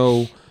 "I don't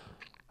know.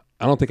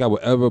 I don't think I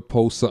would ever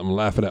post something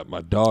laughing at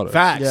my daughter."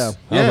 Facts. Yeah.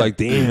 I was like,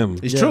 "Damn,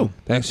 it's Yeah. true.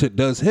 that shit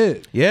does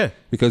hit." Yeah.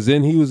 Because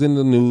then he was in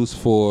the news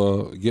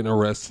for getting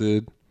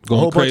arrested,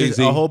 going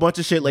crazy. A whole bunch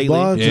of shit lately.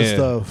 Bunch of Yeah.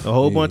 stuff. A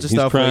whole bunch of He's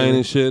stuff. crying lately.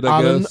 and shit.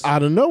 I guess.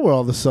 Out of nowhere,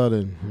 all of a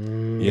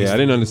sudden. Yeah, I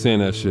didn't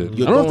understand that shit.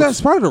 You're I don't know if doing- that's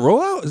part of the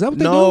rollout. Is that what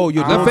they do? No,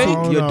 you're Is that doing, fake?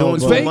 don't you're know, doing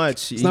but- too Fake?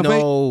 much. It's not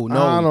fake? No,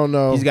 I don't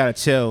know. He's got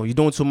to chill. You're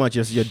doing too much.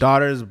 Your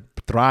daughter's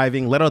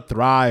thriving. Let her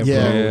thrive,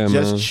 Yeah. bro. Yeah,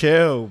 Just man.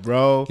 chill,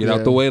 bro. Get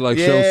out the way, like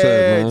yeah, Show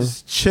said, man.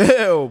 just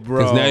chill, bro.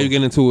 Because now you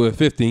get into it at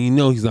 50, you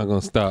know he's not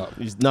gonna stop.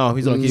 He's gonna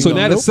keep So going.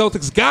 now the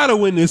Celtics gotta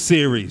win this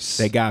series.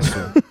 They got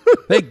to.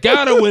 They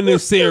gotta win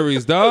this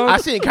series, dog. I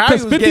seen Kyrie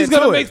Because was 50's getting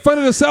gonna to make it. fun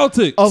of the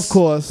Celtics. Of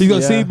course. He's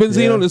gonna Yeah, see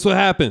Benzino. yeah. This is what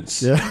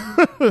happens. Yeah.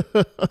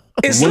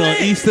 It's Win on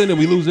lit. Easton and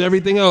we lose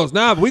everything else.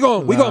 Nah, but we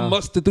gonna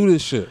muster through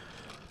this shit.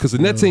 Because the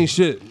Nets ain't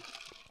shit.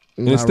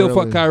 And it's Not still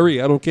really. fuck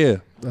Kyrie. I don't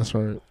care. That's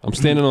right. I'm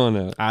standing on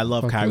that. I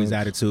love Kyrie's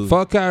attitude.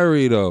 Fuck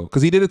Kyrie though,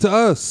 because he did it to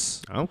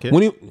us. I don't care.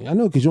 I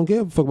know, because you don't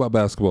give a fuck about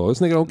basketball. This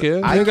nigga don't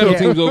care. I He ain't got no care.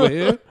 teams over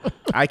here.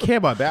 I care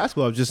about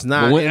basketball. I'm just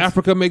not. But when it's-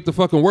 Africa make the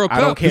fucking World I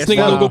don't Cup, care. this nigga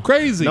gonna go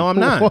crazy. No, I'm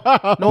not. No,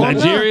 I'm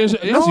not. Nigerians,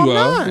 yes No, you I'm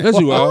are. not. Yes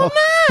you No, are. I'm not.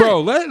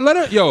 Bro, let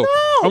it. Yo,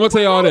 I'm gonna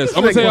tell you all this.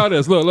 I'm gonna tell you all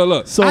this.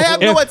 Look. So I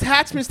have no If-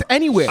 attachments to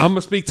anywhere. I'm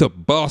gonna speak to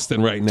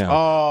Boston right now.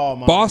 Oh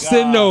my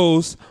Boston God.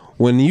 knows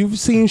when you've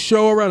seen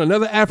show around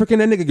another African,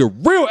 that nigga get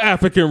real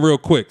African real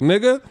quick,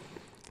 nigga.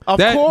 Of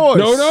That, course.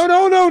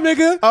 No,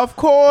 nigga. Of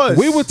course.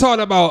 We were taught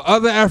about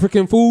other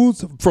African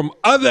foods from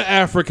other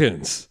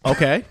Africans,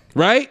 Okay.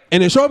 right?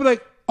 And then show up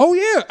like, oh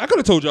yeah, I could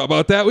have told y'all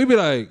about that. We'd be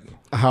like,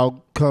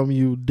 how come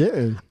you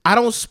didn't? I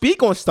don't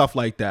speak on stuff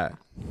like that.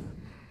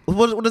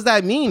 What does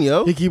that mean,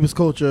 yo? He keep his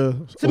culture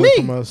To away me.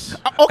 from us.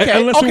 Okay.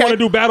 unless you okay. want to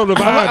do battle the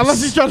vibes.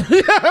 Unless he's trying to. Then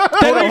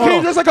you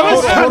can't just like, oh,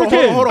 it's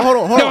African. hold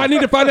on. Yo, I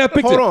need to find that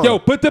picture. Hold on. Yo,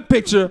 put the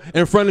picture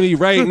in front of me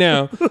right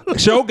now.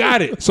 Show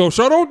got it. So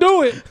Show don't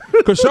do it.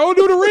 Because Show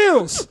do the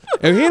reels.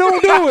 If he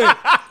don't do it,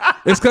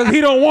 it's because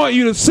he don't want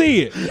you to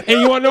see it.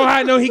 And you want to know how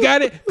I know he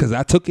got it? Because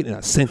I took it and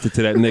I sent it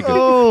to that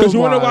nigga. Because you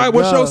want to know my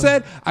what Show God.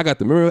 said? I got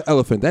the mirror of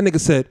elephant. That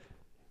nigga said,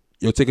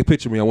 yo, take a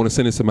picture of me. I want to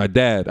send this to my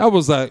dad. I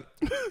was like,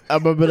 I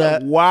remember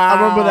that. Wow.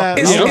 I remember that.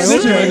 It's- yeah, I'm it's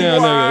snitching right lit. now,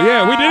 nigga.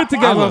 Yeah, we did it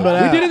together. remember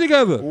that. We did it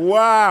together.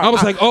 Wow. I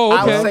was like,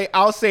 oh, okay.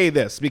 I'll say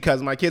this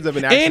because my kids have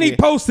been asking And he me.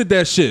 posted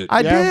that shit. I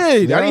Yeah.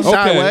 did. Yeah. I didn't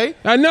shy away.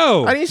 I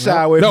know. I didn't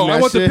shy away No, from that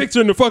I want shit. the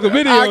picture in the fucking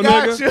video, I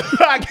got nigga.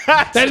 you. I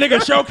got That you.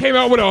 nigga Show came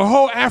out with a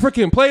whole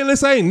African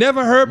playlist I ain't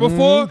never heard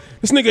before.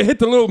 This nigga hit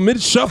the little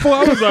mid shuffle.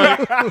 I was like,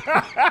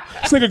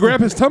 this nigga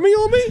grab his tummy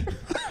on me?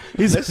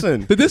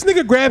 Listen, Did this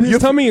nigga grab his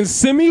tummy and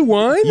semi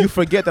wine? you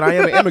forget that I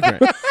am an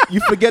immigrant. You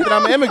forget that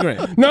I'm an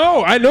immigrant.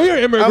 No, I know you're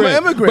an immigrant. I'm an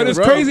immigrant, but it's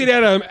bro. crazy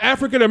that an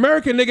African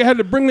American nigga had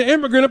to bring the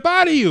immigrant up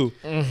out of you.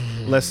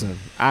 Listen,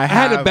 I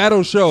had a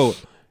battle Show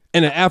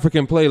in an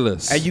African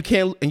playlist.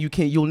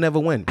 You'll never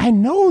win. I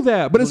know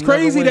that, but it's You'll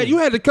never crazy win. that you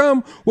had to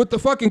come with the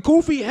fucking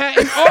Kofi hat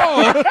and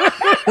all.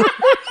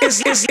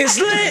 It's lit.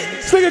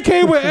 This nigga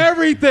came with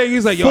everything.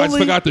 He's like, yo, I just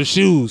Fully- forgot the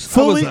shoes. I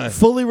Fully, was like,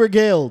 fully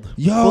regaled.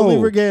 yo, fully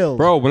regaled.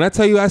 bro. When I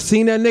tell you I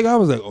seen that nigga, I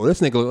was like, oh,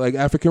 this nigga look like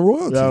African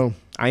royalty. Yo,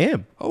 I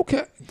am.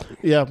 Okay,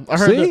 yeah, I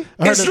heard. See?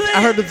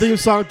 I heard the theme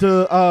song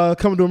to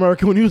 "Coming to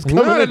America" when he was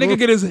coming. nah, that nigga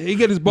get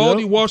his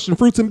baldy Yep. washed in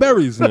fruits and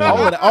berries. Now.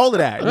 All of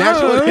that.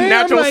 Natural, man,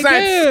 natural I'm like,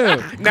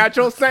 sense. damn.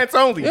 Natural sense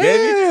only, Yeah.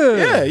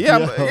 baby.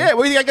 Yeah.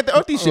 Where you gotta get the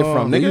earthy shit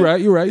from, nigga? You're right,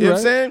 you're right, You know you're what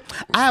I'm saying?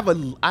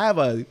 I have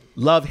a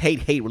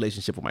love-hate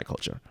relationship with my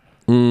culture.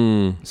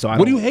 So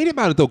What do you hate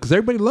about it though? Because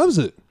everybody loves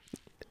it.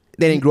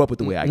 They didn't grow up with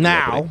the way I grew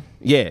Now. up with it.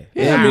 Yeah.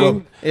 Yeah, I Now.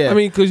 mean- yeah. I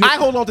mean, 'cause you- I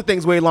hold on to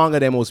things way longer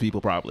than most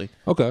people probably.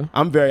 Okay.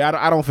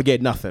 I don't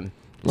forget nothing.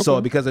 So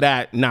because of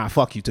that,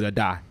 fuck you to the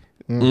die.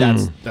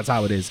 That's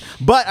how it is.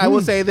 But I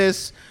will say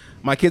this: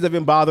 my kids have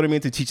been bothering me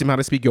to teach them how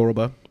to speak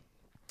Yoruba.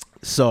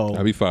 So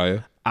I'll be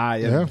fire. I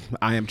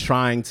am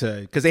trying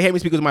to, because they hate me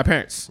speaking to my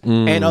parents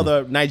and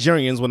other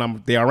Nigerians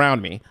when they're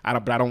around me. I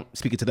don't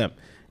speak it to them.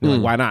 They're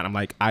like, why not? I'm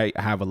like, I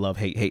have a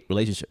love-hate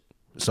relationship.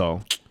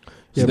 So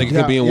This but nigga you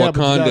could be in but you gotta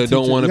Wakanda, teach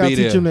don't them- want to you be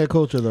gotta teach them there. their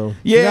culture though.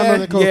 You gotta know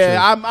their culture.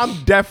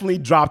 I'm definitely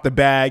dropped the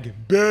bag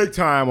big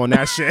time on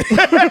that shit.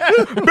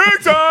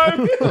 Big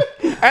time.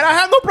 And I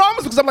have no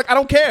problems because I'm like, I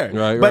don't care.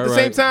 Right, but at the right,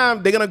 same right.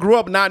 time, they're going to grow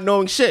up not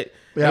knowing shit.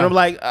 Yeah. And I'm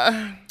like,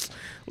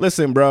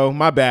 listen, bro,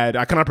 my bad.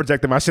 I cannot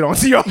project my shit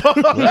onto y'all.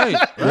 Right,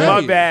 My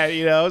right. bad.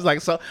 You know, it's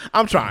like, so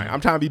I'm trying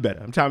to be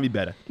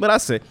better. But I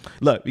said,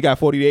 look, we got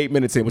 48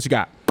 minutes in. What you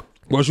got?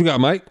 What you got,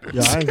 Mike?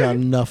 Yo, I ain't got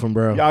nothing,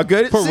 bro. Y'all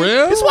good? For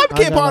real? This is why we I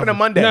can't got party on a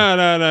Monday. No.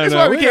 That's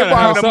why we can't gotta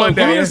party have on a something.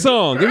 Monday. Give me a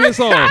song. Give me a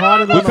song.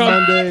 Party We on a come-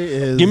 Monday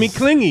is. Give me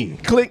Clingy.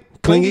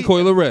 Clingy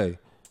Coyle Ray.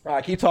 All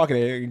right, keep talking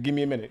here. Give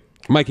me a minute.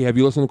 Mikey, have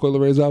you listened to Coyle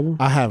Ray's album?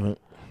 I haven't.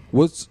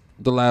 What's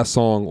the last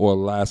song or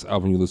last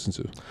album you listened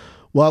to?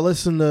 Well, I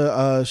listened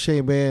to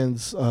Shay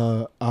Band's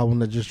album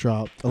that just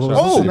dropped. I was Shout out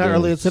to listening to Shay that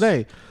earlier Bands.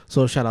 today.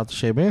 So shout out to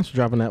Shay Bands for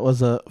dropping that.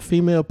 Was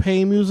Female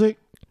Pain Music.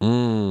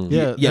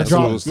 Yeah, yeah, that so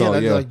dropped. it was Yeah, called,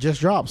 that yeah. like just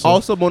dropped. So.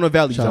 Also, Mona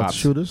Valley Shout out to drops.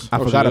 Shooters. I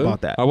Oh, forgot shit.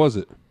 about that. How was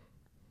it?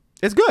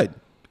 It's good.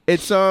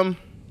 It's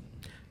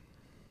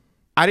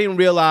I didn't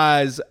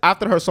realize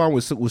after her song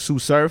with Sue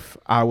Surf,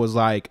 I was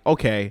like,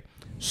 okay,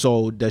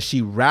 so does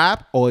she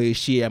rap or is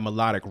she a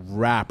melodic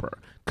rapper?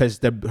 Because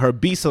her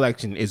beat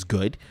selection is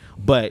good,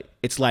 but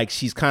it's like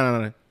she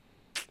got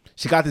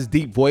this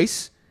deep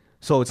voice,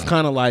 so it's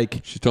kind of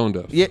like She's tone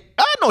deaf. yeah.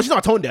 No, she's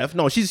not tone deaf.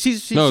 No, she's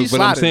No, she's but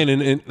I'm sliding.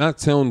 saying in not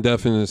tone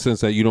deaf in the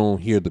sense that you don't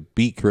hear the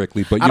beat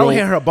correctly, but you I don't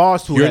hear her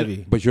bars too you're-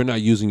 heavy. But you're not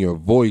using your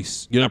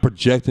voice. You're not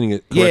projecting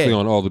it correctly Yeah.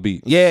 on all the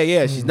beats.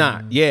 Yeah, she's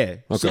not. Yeah.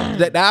 So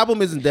Okay. the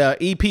album isn't the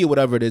EP or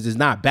whatever it is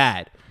not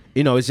bad.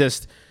 You know, it's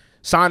just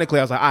sonically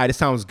I was like, all right, this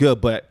sounds good,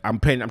 but I'm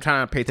trying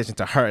to pay attention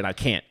to her and I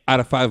can't.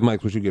 Out of 5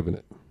 mics, what you giving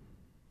it?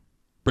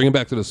 Bring it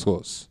back to the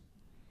source.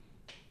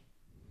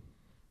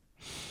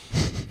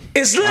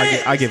 It's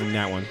lit. I give him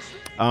that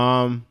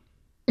one.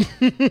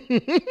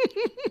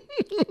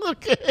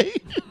 Okay.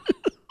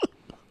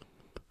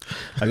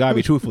 I gotta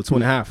be truthful.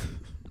 2.5.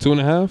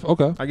 2.5?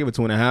 Okay. I give it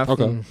 2.5.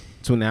 Okay.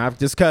 2.5.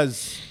 Just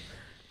because,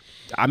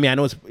 I mean, I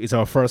know it's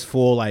our first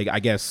full, like I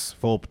guess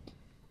full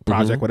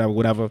project,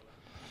 whatever.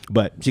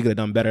 But she could have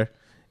done better.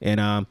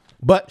 And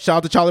but shout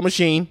out to Charlie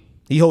Machine.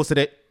 He hosted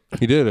it.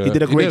 He did. He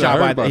did a great job.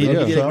 I heard about He it,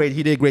 yeah.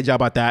 did a great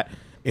job at that.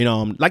 You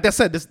know, like I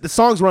said, the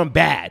songs weren't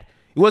bad.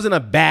 It wasn't a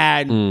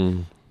bad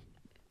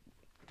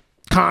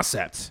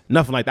concept.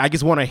 Nothing like that. I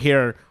just want to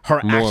hear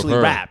her More of actually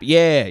her. rap.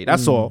 Yeah,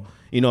 that's all.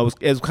 You know,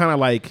 it was kind of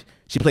like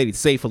she played it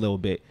safe a little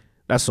bit.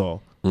 That's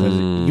all.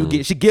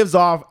 'Cause she gives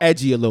off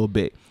edgy a little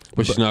bit.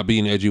 But she's not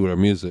being edgy with her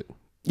music.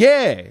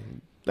 Yeah,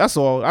 that's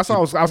all. That's all.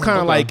 I was kind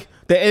of like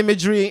the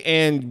imagery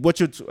and what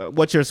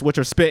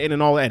you're spitting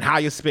and all that and how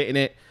you're spitting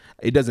it.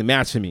 It doesn't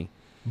match for me.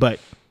 But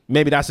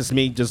maybe that's just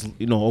me. Just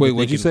Wait,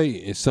 what'd you overthinking. say?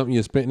 It's something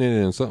you're spitting in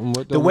and something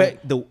what? The way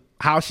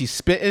how she's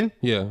spitting,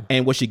 Yeah.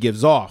 and what she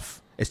gives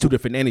off. It's two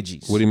different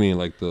energies. What do you mean?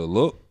 Like the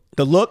look?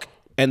 The look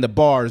and the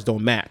bars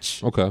don't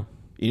match. Okay.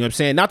 You know what I'm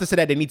saying? Not to say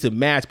that they need to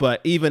match,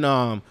 but even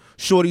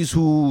shorties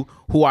who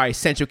are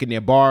eccentric in their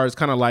bars,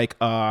 kind of like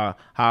how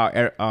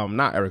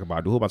not Erykah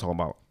Badu. Who am I talking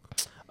about?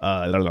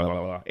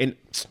 And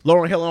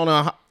Lauryn Hill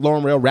on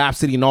Lauryn Hill,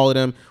 Rhapsody, and all of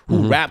them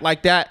who rap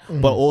like that,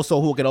 but also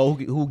who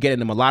get in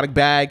the melodic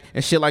bag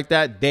and shit like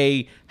that.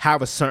 They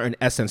have a certain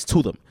essence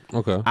to them.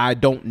 Okay. I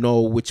don't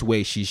know which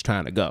way she's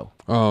trying to go.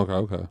 Oh,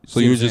 okay. So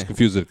you were just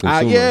confused at the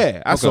consumer.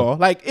 Yeah, I Okay. saw.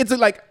 Like it's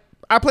like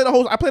I played the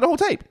whole tape. I played the whole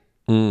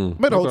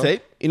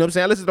tape. You know what I'm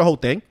saying? I listened to the whole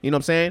thing. You know what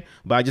I'm saying?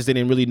 But I just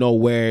didn't really know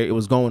where it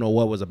was going or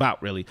what it was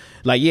about. Really,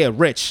 like yeah,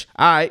 Rich.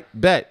 All right,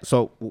 bet.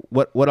 So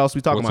what else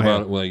we talking What's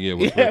about? about it? Well, yeah.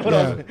 What's Yeah, what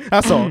else?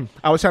 That's all.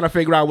 I was trying to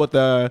figure out what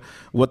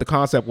the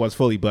concept was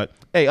fully. But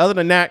hey, other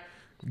than that,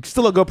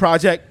 still a good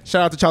project.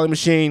 Shout out to Charlie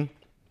Machine.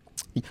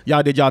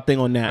 Y'all did y'all thing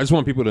on I that. just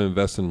want people to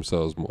invest in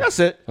themselves more. That's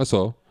it. That's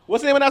all.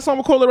 What's the name of that song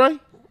with Coyle Ray?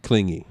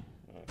 Clingy.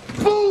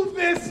 Move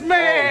this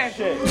man.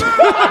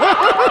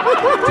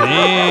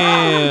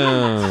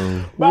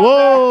 Damn.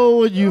 Whoa,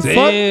 when you when you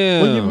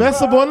Damn.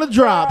 mess up on the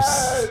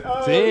drops.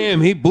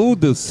 Damn, he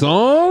booed the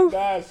song?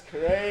 That's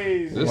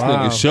crazy. This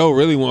nigga show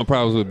really want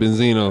problems with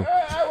Benzino.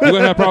 You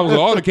gonna have problems with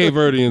all the Cape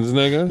Verdeans,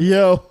 nigga.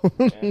 Yo.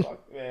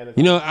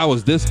 You know, I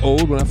was this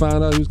old when I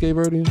found out he was Cape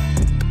Verdean.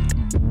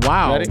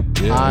 Wow. Ready?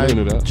 Yeah, I I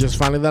knew that. just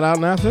finding that out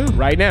now too.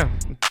 Right now.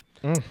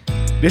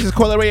 This is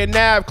Coyle Ray and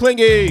Nav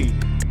Clingy.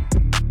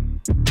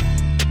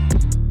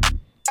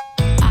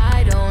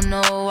 I don't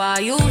know why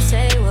you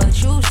say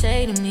what you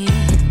say to me.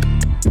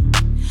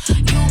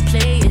 You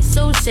play it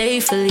so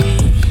safely,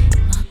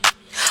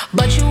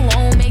 but you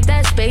won't make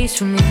that space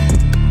for me.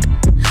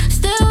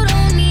 Still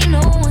don't need no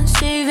one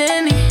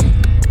saving me.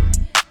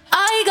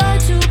 I got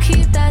to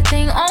keep that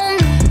thing on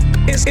me.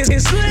 It's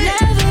lit.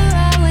 Never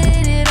ride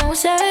with it on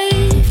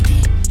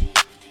safety.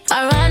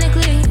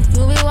 Ironically,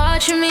 you be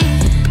watching me,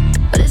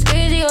 but it's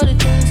crazy all the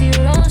things you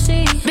don't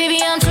see. Baby,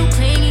 I'm too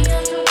clingy.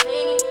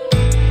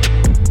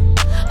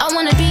 I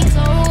wanna be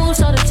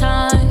close all the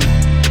time.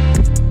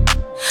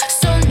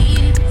 So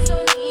needy.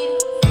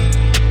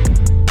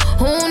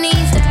 Who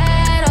needs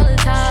that all the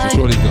time?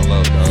 Shorty's gonna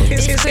love, dog.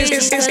 It's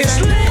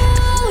I lit.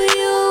 know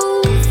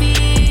you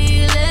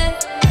feel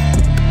it,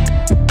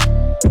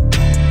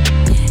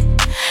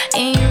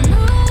 and you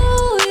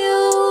know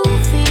you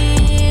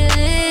feel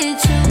it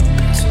too.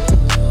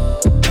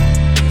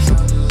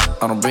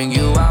 I don't bring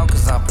you out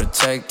cause I'm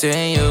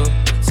protecting you.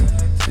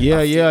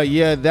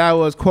 Yeah. That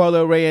was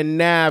Coyle Ray and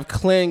Nav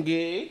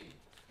Clingy.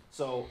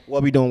 So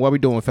what we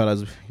doing,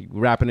 fellas?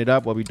 Wrapping it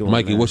up. What we doing,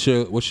 Mikey, man?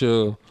 what's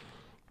your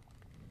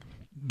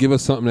give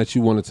us something that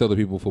you want to tell the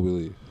people before we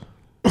leave.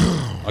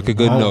 Like a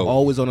good note.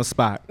 Always on the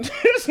spot.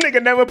 This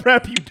nigga never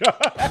prep you, dog.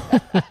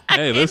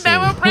 Hey, listen.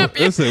 never prep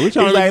you. Listen, we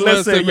trying He's to like,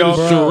 listen,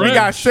 yo, we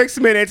got 6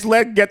 minutes.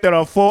 Let's get to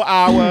a full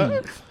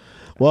hour.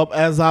 Well,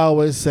 as I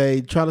always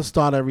say, try to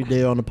start every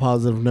day on a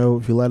positive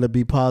note. If you let it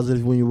be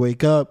positive when you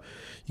wake up,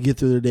 you get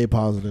through the day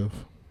positive.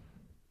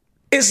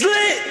 It's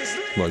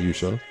lit. What you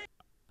show?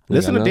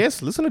 Listen to got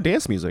dance. Listen to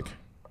dance music.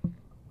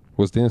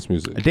 What's dance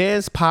music?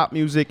 Dance pop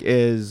music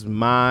is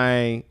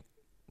my.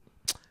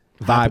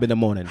 vibe in the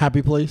morning.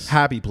 Happy place.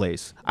 Happy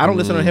place. I don't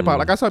listen to hip hop.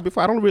 Like I said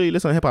before, I don't really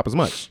listen to hip hop as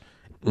much.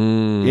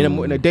 In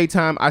the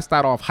daytime, I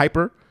start off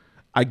hyper.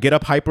 I get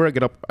up hyper. I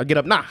get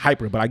up not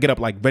hyper, but I get up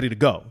like ready to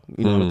go.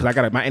 You know,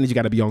 because my energy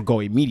got to be on go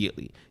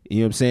immediately. You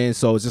know what I'm saying?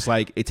 So it's just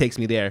like it takes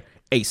me there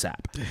ASAP.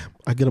 Damn,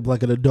 I get up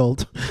like an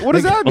adult. What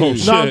does that mean? Oh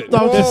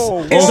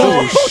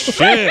shit!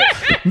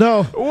 Shit!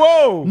 No.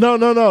 Whoa! No.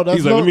 That's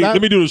He's like,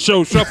 let me do the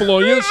show shuffle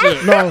on your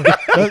shit. No,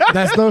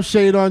 that's no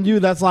shade on you.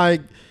 That's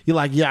like you're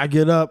like, yeah, I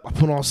get up, I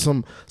put on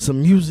some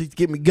music to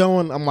get me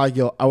going. I'm like,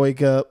 yo, I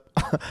wake up,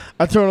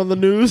 I turn on the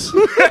news.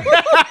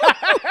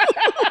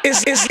 It's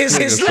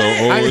So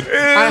lit. old.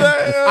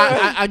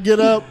 I get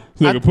up.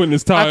 Nigga putting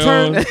his tie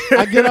on.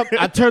 I get up.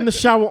 I turn the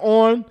shower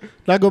on.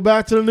 And I go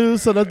back to the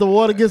news so that the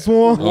water gets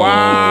warm.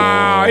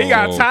 Wow, he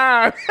got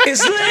time.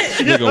 It's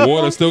lit. Nigga,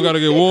 water still gotta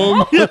get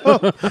warm.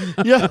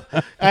 Yeah.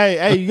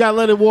 Hey, you gotta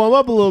let it warm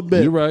up a little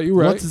bit. You right.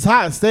 Once it's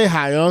hot, stay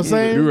hot. You know what I'm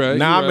saying? You right.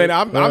 Nah, you man,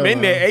 right. I'm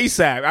in there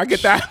ASAP. I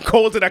get that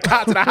cold to the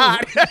hot to the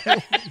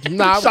hot.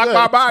 Nah, I'm Shock good.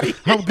 my body.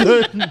 I'm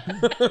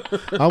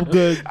good. I'm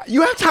good.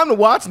 You have time to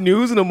watch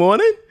news in the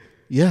morning?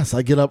 Yes,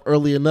 I get up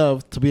early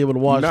enough to be able to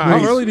watch Nice. How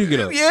news. early do you get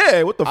up?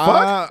 Yeah, what the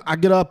fuck? I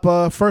get up.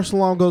 First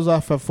alarm goes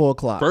off at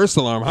 4:00. First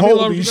alarm. How many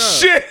alarms Holy you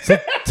got?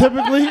 shit.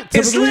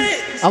 Typically,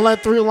 lit. I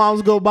let 3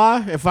 alarms go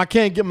by. If I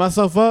can't get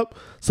myself up,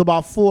 so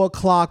about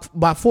 4:00,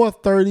 by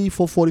 4:30,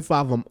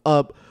 4:45, I'm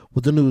up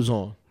with the news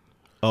on.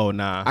 Oh,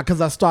 nah. Because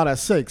I start at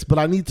 6, but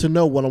I need to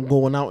know what I'm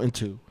going out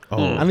into.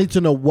 I need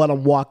to know what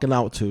I'm walking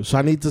out to. So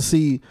I need to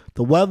see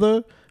the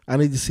weather, I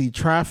need to see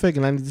traffic,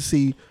 and I need to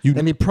see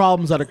any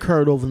problems that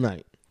occurred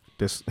overnight.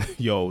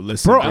 Yo,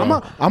 listen, Bro,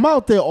 I'm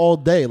out there all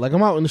day. Like,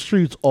 I'm out in the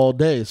streets all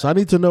day. So I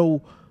need to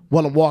know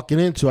what I'm walking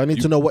into. I need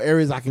to know what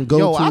areas I can go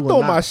Yo, to. I and throw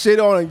not. my shit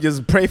on and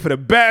just pray for the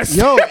best.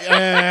 Yo,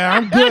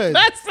 I'm good.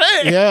 That's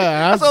it.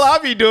 Yeah, That's all I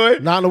be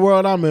doing. Not in the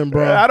world I'm in,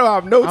 bro. I don't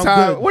have no I'm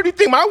time. good. What do you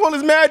think? My world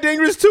is mad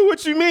dangerous too.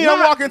 What you mean? I'm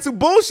walking into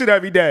bullshit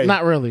every day.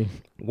 Not really.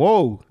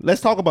 Whoa,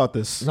 let's talk about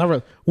this. Not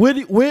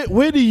really.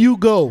 Where do you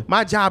go?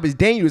 My job is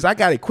dangerous. I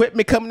got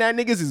equipment coming at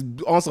niggas is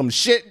on some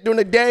shit during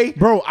the day.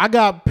 Bro, I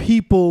got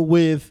people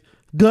with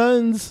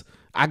guns.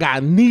 I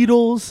got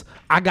needles.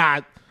 I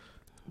got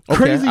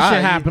crazy all shit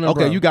right. happening,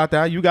 Okay, bro. you got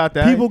that. You got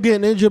that. People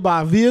getting injured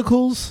by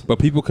vehicles. But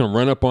people can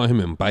run up on him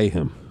and bite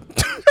him.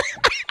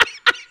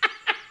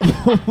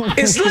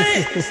 It's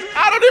lit.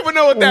 I don't even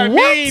know what that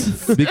What?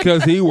 means.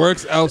 Because he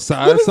works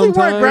outside What does he work,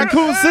 sometimes.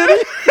 Raccoon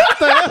City?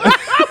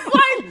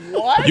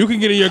 You can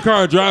get in your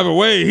car and drive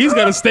away. He's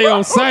got to stay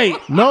on site.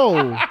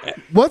 No.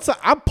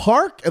 I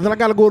park and then I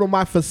got to go to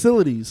my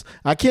facilities.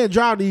 I can't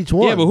drive to each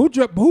one. Yeah, but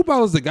who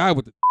bothers the guy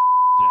with the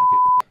jacket?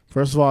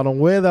 First of all, I don't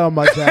wear that on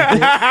my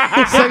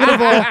jacket. Second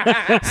of all,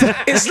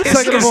 It's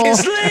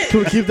lit. can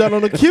we keep that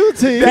on the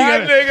QT?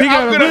 That nigga, he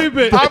gotta bleep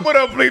it. I'm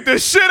gonna bleep the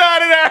shit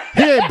out of that.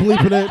 He ain't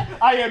bleeping it.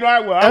 I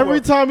will.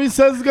 Every time he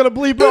says he's gonna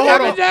bleep it, Hold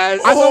hold on. on.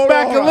 I go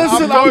back and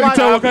listen. You I'm can like,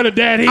 tell what kind of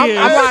dad he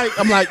is.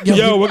 I'm like,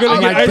 Yo, we're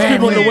gonna get ice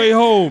cream on the way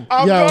home.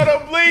 I'm Yo.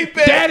 gonna bleep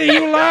it. Daddy,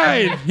 you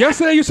lied.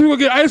 Yesterday you said we were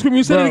gonna get ice cream.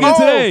 You said it again Oh,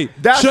 today.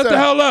 that's Shut the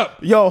hell up.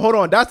 Yo, hold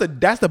on. That's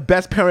the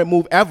best parent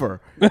move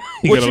ever. You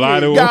What gotta lie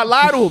mean? to You him. gotta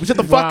lie to him. Shut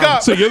the fuck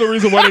up. So you're the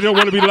reason why they don't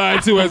want to be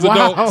lied to as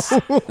adults.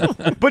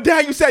 But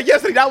Dad, you said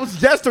yesterday. That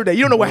was yesterday.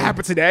 You don't know what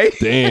happened today.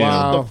 Damn.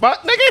 Wow. The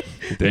fuck,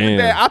 nigga? Damn.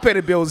 Man, I pay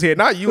the bills here,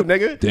 not you,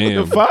 nigga.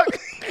 Damn. What the fuck?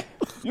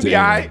 You be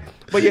Damn. alright.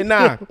 But yeah,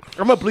 nah.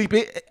 I'm gonna bleep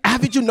it.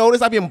 Haven't you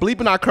noticed I've been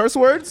bleeping our curse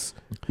words?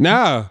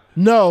 Nah.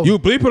 No. You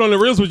bleep it on the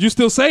reels, but you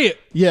still say it.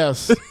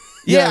 Yes.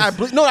 Yeah, Yes. I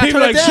People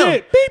turn like it down.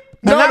 shit. Beep.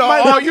 No, that no,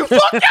 might oh, not- you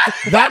fuck.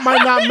 That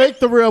might not make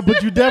the reel,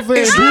 but you definitely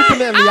ain't bleeping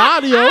it in the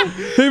audio.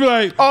 He be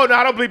like, Oh no,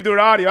 I don't bleep through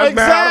the audio. That's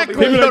mad. I don't Exactly.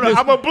 bleep. he be No, like no, this.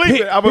 I'm gonna bleep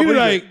it. I'm He gonna be bleep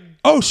like, it.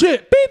 oh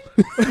shit, beep.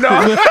 No.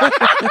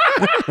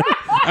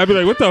 I'd be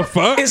like, what the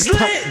fuck? It's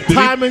lit.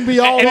 Timing be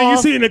all And then you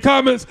off. see in the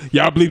comments,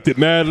 y'all bleeped it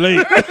mad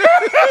late.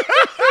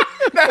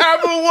 That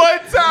happened one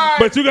time.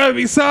 But you gotta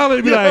be solid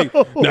and be like,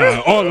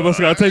 nah, all of us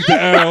gotta take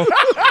the L.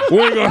 We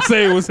ain't gonna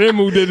say it was him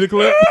who did the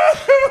clip.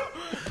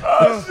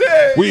 Oh,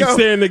 shit. We Yo.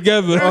 stand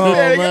together.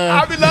 Yeah, man.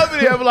 I be loving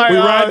it. I'm like, We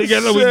oh, ride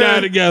together, we shit. die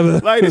together.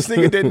 Like this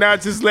nigga did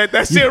not just let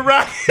that shit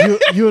rock.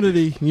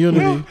 Unity.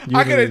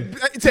 I could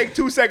take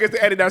 2 seconds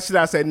to edit that shit.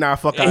 I said, nah,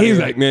 fuck out. He's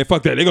like, man,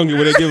 fuck that. They gonna get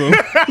what they give him.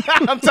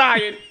 I'm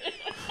tired.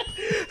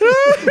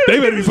 They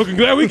better be fucking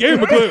glad we gave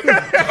him a clip.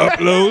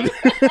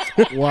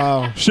 Upload.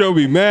 Wow. Show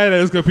me mad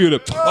at his computer.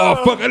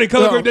 Oh, fuck, I didn't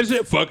color grade that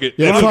shit. Fuck it.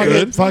 Yeah, I'm fuck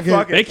good. it. Fuck it.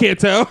 Fuck it. They can't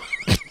tell.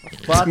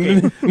 Fuck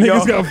it.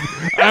 Niggas Yo. got.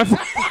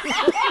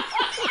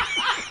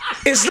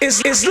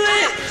 It's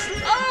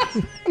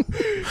lit.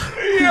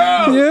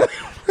 Yeah.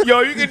 Yo,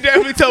 you can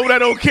definitely tell when I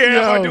don't care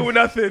if I do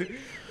nothing.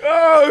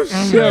 Oh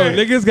shit. Yo,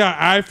 niggas got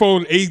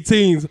iPhone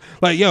 18s.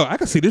 Like, yo, I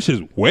can see this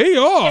shit's way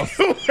off.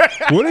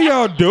 What are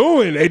y'all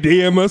doing? They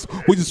DM us.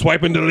 We just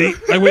swipe and delete.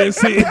 Like, we didn't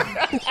see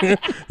it.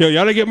 Yo,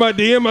 y'all didn't get my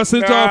DM I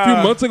sent y'all a few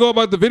Nah. months ago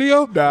about the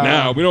video? Nah.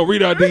 Nah, we don't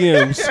read our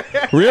DMs.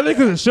 Really?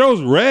 Because it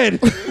shows red.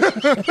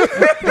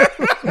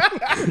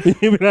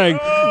 You be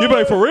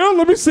like, for real?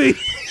 Let me see.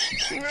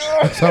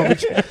 That's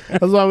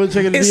why I've been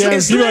checking the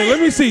DMs. You be like, let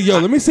me see, yo,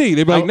 let me see.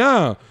 They be like,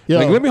 nah. Yo,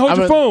 like, let me hold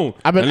your phone.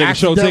 I've been and nigga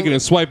show accidentally- taking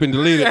and swipe and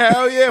delete it.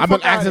 Hell yeah. I've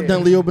been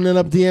accidentally opening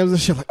up DMs and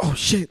shit like, oh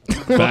shit.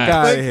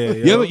 Facts.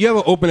 here, You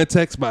ever open a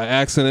text by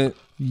accident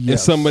and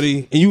Yes.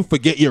 somebody and you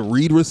forget your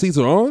read receipts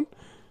are on?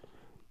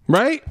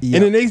 Right?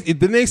 Yeah. And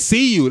then they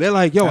see you. They're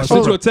like, yo, I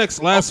sent you a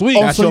text last week.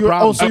 Oh, so your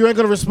problem. you ain't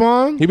gonna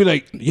respond? He'd be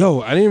like,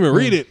 yo, I didn't even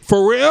read it.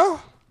 For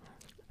real?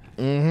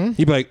 Mm-hmm.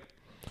 He'd be like,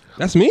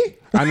 that's me?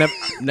 I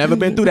never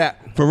been through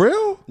that. For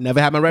real?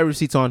 Never had my red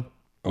receipts on.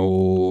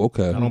 Oh,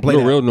 okay. I don't play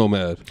You're a that. real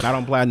nomad. I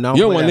don't play. No,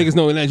 You don't want niggas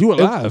knowing that you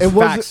alive.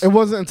 Facts. It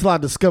wasn't until I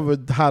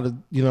discovered how to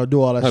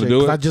do all that How to shit. do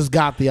 'Cause it? I just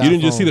got the iPhone. You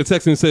didn't just see the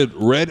text and said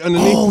red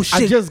underneath? Oh I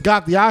shit! just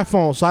got the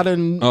iPhone, so I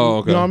didn't. Oh,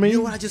 okay. You know what I You know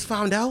mean? what I just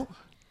found out?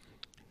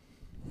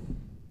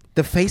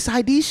 The Face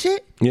ID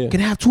shit Yeah. can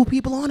have 2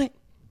 people on it.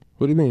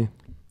 What do you mean?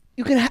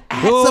 You can add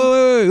Whoa,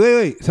 some.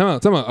 wait.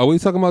 Time out. Are we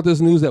talking about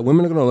this news that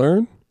women are going to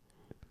learn?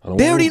 I don't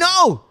They wanna- already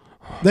know.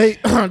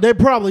 They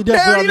probably They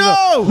definitely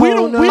already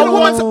know. We the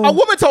ones. A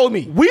woman told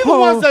me. We the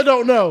ones that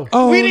don't know.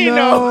 Oh, We didn't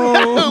no.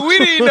 know. We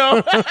didn't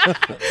know.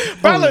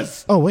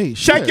 Fellas, Oh wait,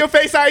 check shit. your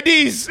Face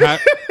IDs.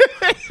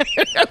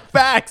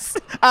 Facts.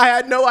 I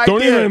had no idea.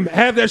 Don't even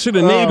have that shit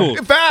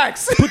enabled.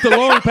 Facts. Put the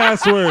long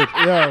password.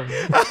 Yo,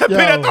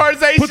 Pin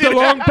authorization. Put the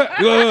long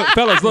look,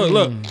 fellas,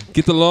 look.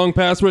 Get the long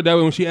password. That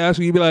way when she asks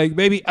you, you be like,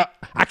 baby,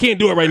 I can't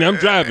do it right now. I'm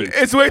driving.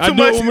 It's way I too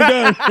do much. it when we're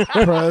done.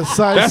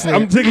 precisely.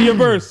 I'm taking your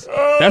verse.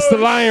 That's the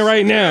lion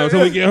right now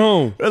until we get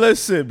home.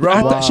 Listen, bro.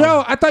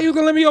 I thought you were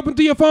gonna let me open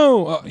through your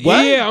phone.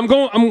 Yeah, I'm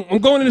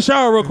going in the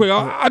shower real quick.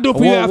 I'll do it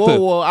for you after.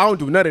 Whoa. I don't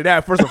do none of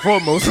that, first and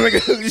foremost.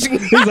 He's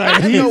He's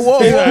like, whoa.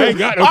 I ain't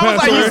got no I was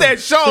like, you password. said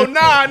show.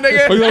 Nah,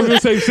 nigga. Oh, you was gonna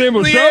say Sam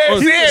or Yeah, Show?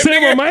 yeah,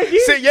 Sam or nigga. Mikey?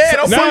 Yeah,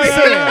 don't put me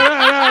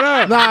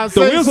Nah. Nah, The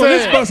wheels on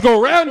this Sam. bus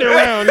go round and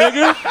round,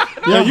 nigga.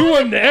 Yeah, you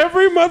want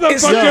every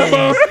motherfucking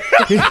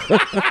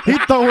bus. He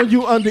throwing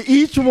you under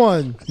each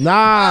one. Nah.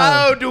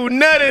 I don't do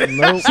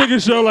nothing. Chicken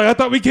show, like I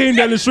thought we came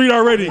down the street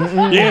already.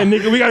 Yeah,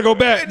 nigga, we gotta go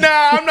back. Nah,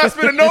 I'm not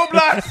spinning no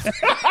blocks.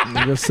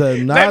 Nigga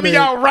said, nah. Let me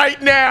out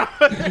right now.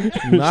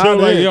 Nah, So,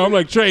 they- yo, I'm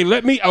like, Trey,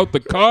 let me out the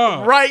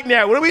car. Right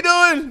now. What are we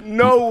doing?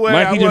 No way.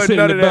 Mikey I just want sitting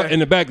none in of the, that. in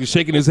the back, just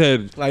shaking his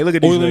head, Like, look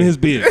at these oiling niggas. his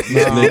beard.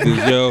 These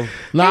niggas, yo.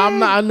 Nah, I'm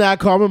not in that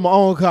car. I'm in my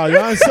own car.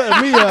 Y'all ain't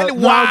setting me up.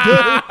 Nah, I'm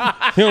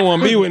good. He don't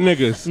want me with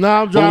niggas.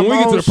 Nah, I'm But driving when we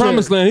my get to own the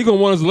promised shit. land, he gonna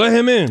want us to let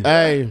him in.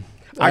 Hey.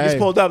 I just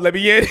pulled up. Let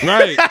me in.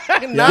 Right.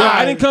 Nah. Yo,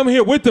 I didn't come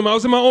here with them. I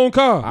was in my own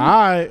car. All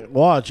right,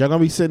 watch. Y'all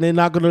gonna be sitting there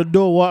knocking on the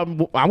door. What?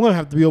 I'm gonna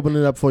have to be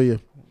opening it up for you.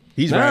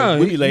 He's Nah, right.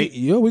 We be late.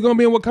 Yo, we gonna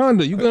be in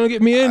Wakanda. You gonna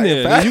get me in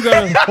there. And you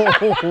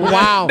gotta.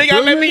 Wow. They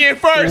gotta let me in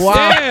first. Wow.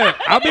 Yeah,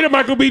 I'll be the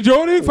Michael B.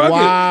 Jordan. Fuck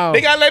Wow.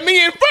 They gotta let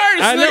me in first.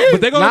 I know, nigga.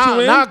 but they gonna let Nah, you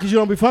in. nah, because you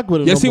don't be fucking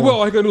with him. Yes, no he more. will.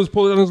 All he gonna do is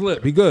pull it on his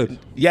lip. He good.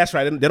 Yes,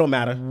 right. They don't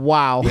matter.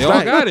 Wow. They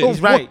all got it.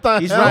 He's right. What the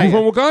He's hell? right. You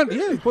from Wakanda?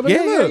 Yeah, pull it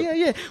on your lip.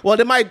 Yeah. Well,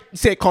 they might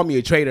say call me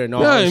a traitor and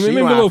all. Yeah, that it shit. may You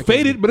be know a little Africans.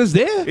 faded, but it's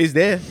there. It's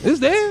there. It's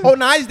there. Oh,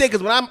 nah, it's there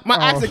because when my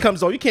accent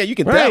comes on, you can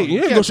tell. right. You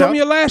Yeah, can't go show tell. me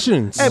your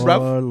lashings. Hey,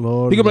 bro.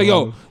 Lord, He gonna be like,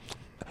 Lord. yo.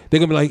 They're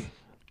gonna be like,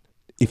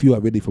 if you are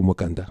really from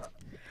Wakanda,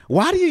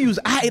 Why do you use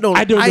I don't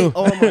know.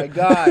 Oh my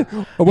god.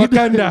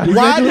 Wakanda.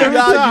 Why do you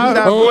gotta use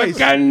that voice?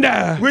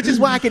 Wakanda. Which is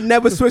why I can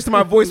never switch to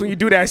my voice when you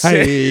do that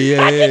shit.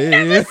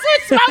 Hey,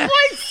 Switch my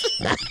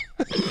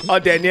voice. Oh,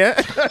 Danielle.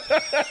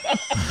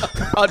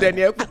 Oh,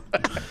 Danielle.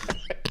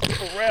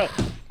 For real.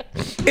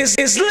 It's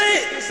lit.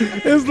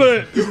 It's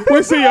lit.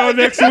 We'll see y'all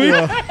next week.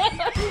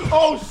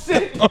 Oh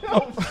shit.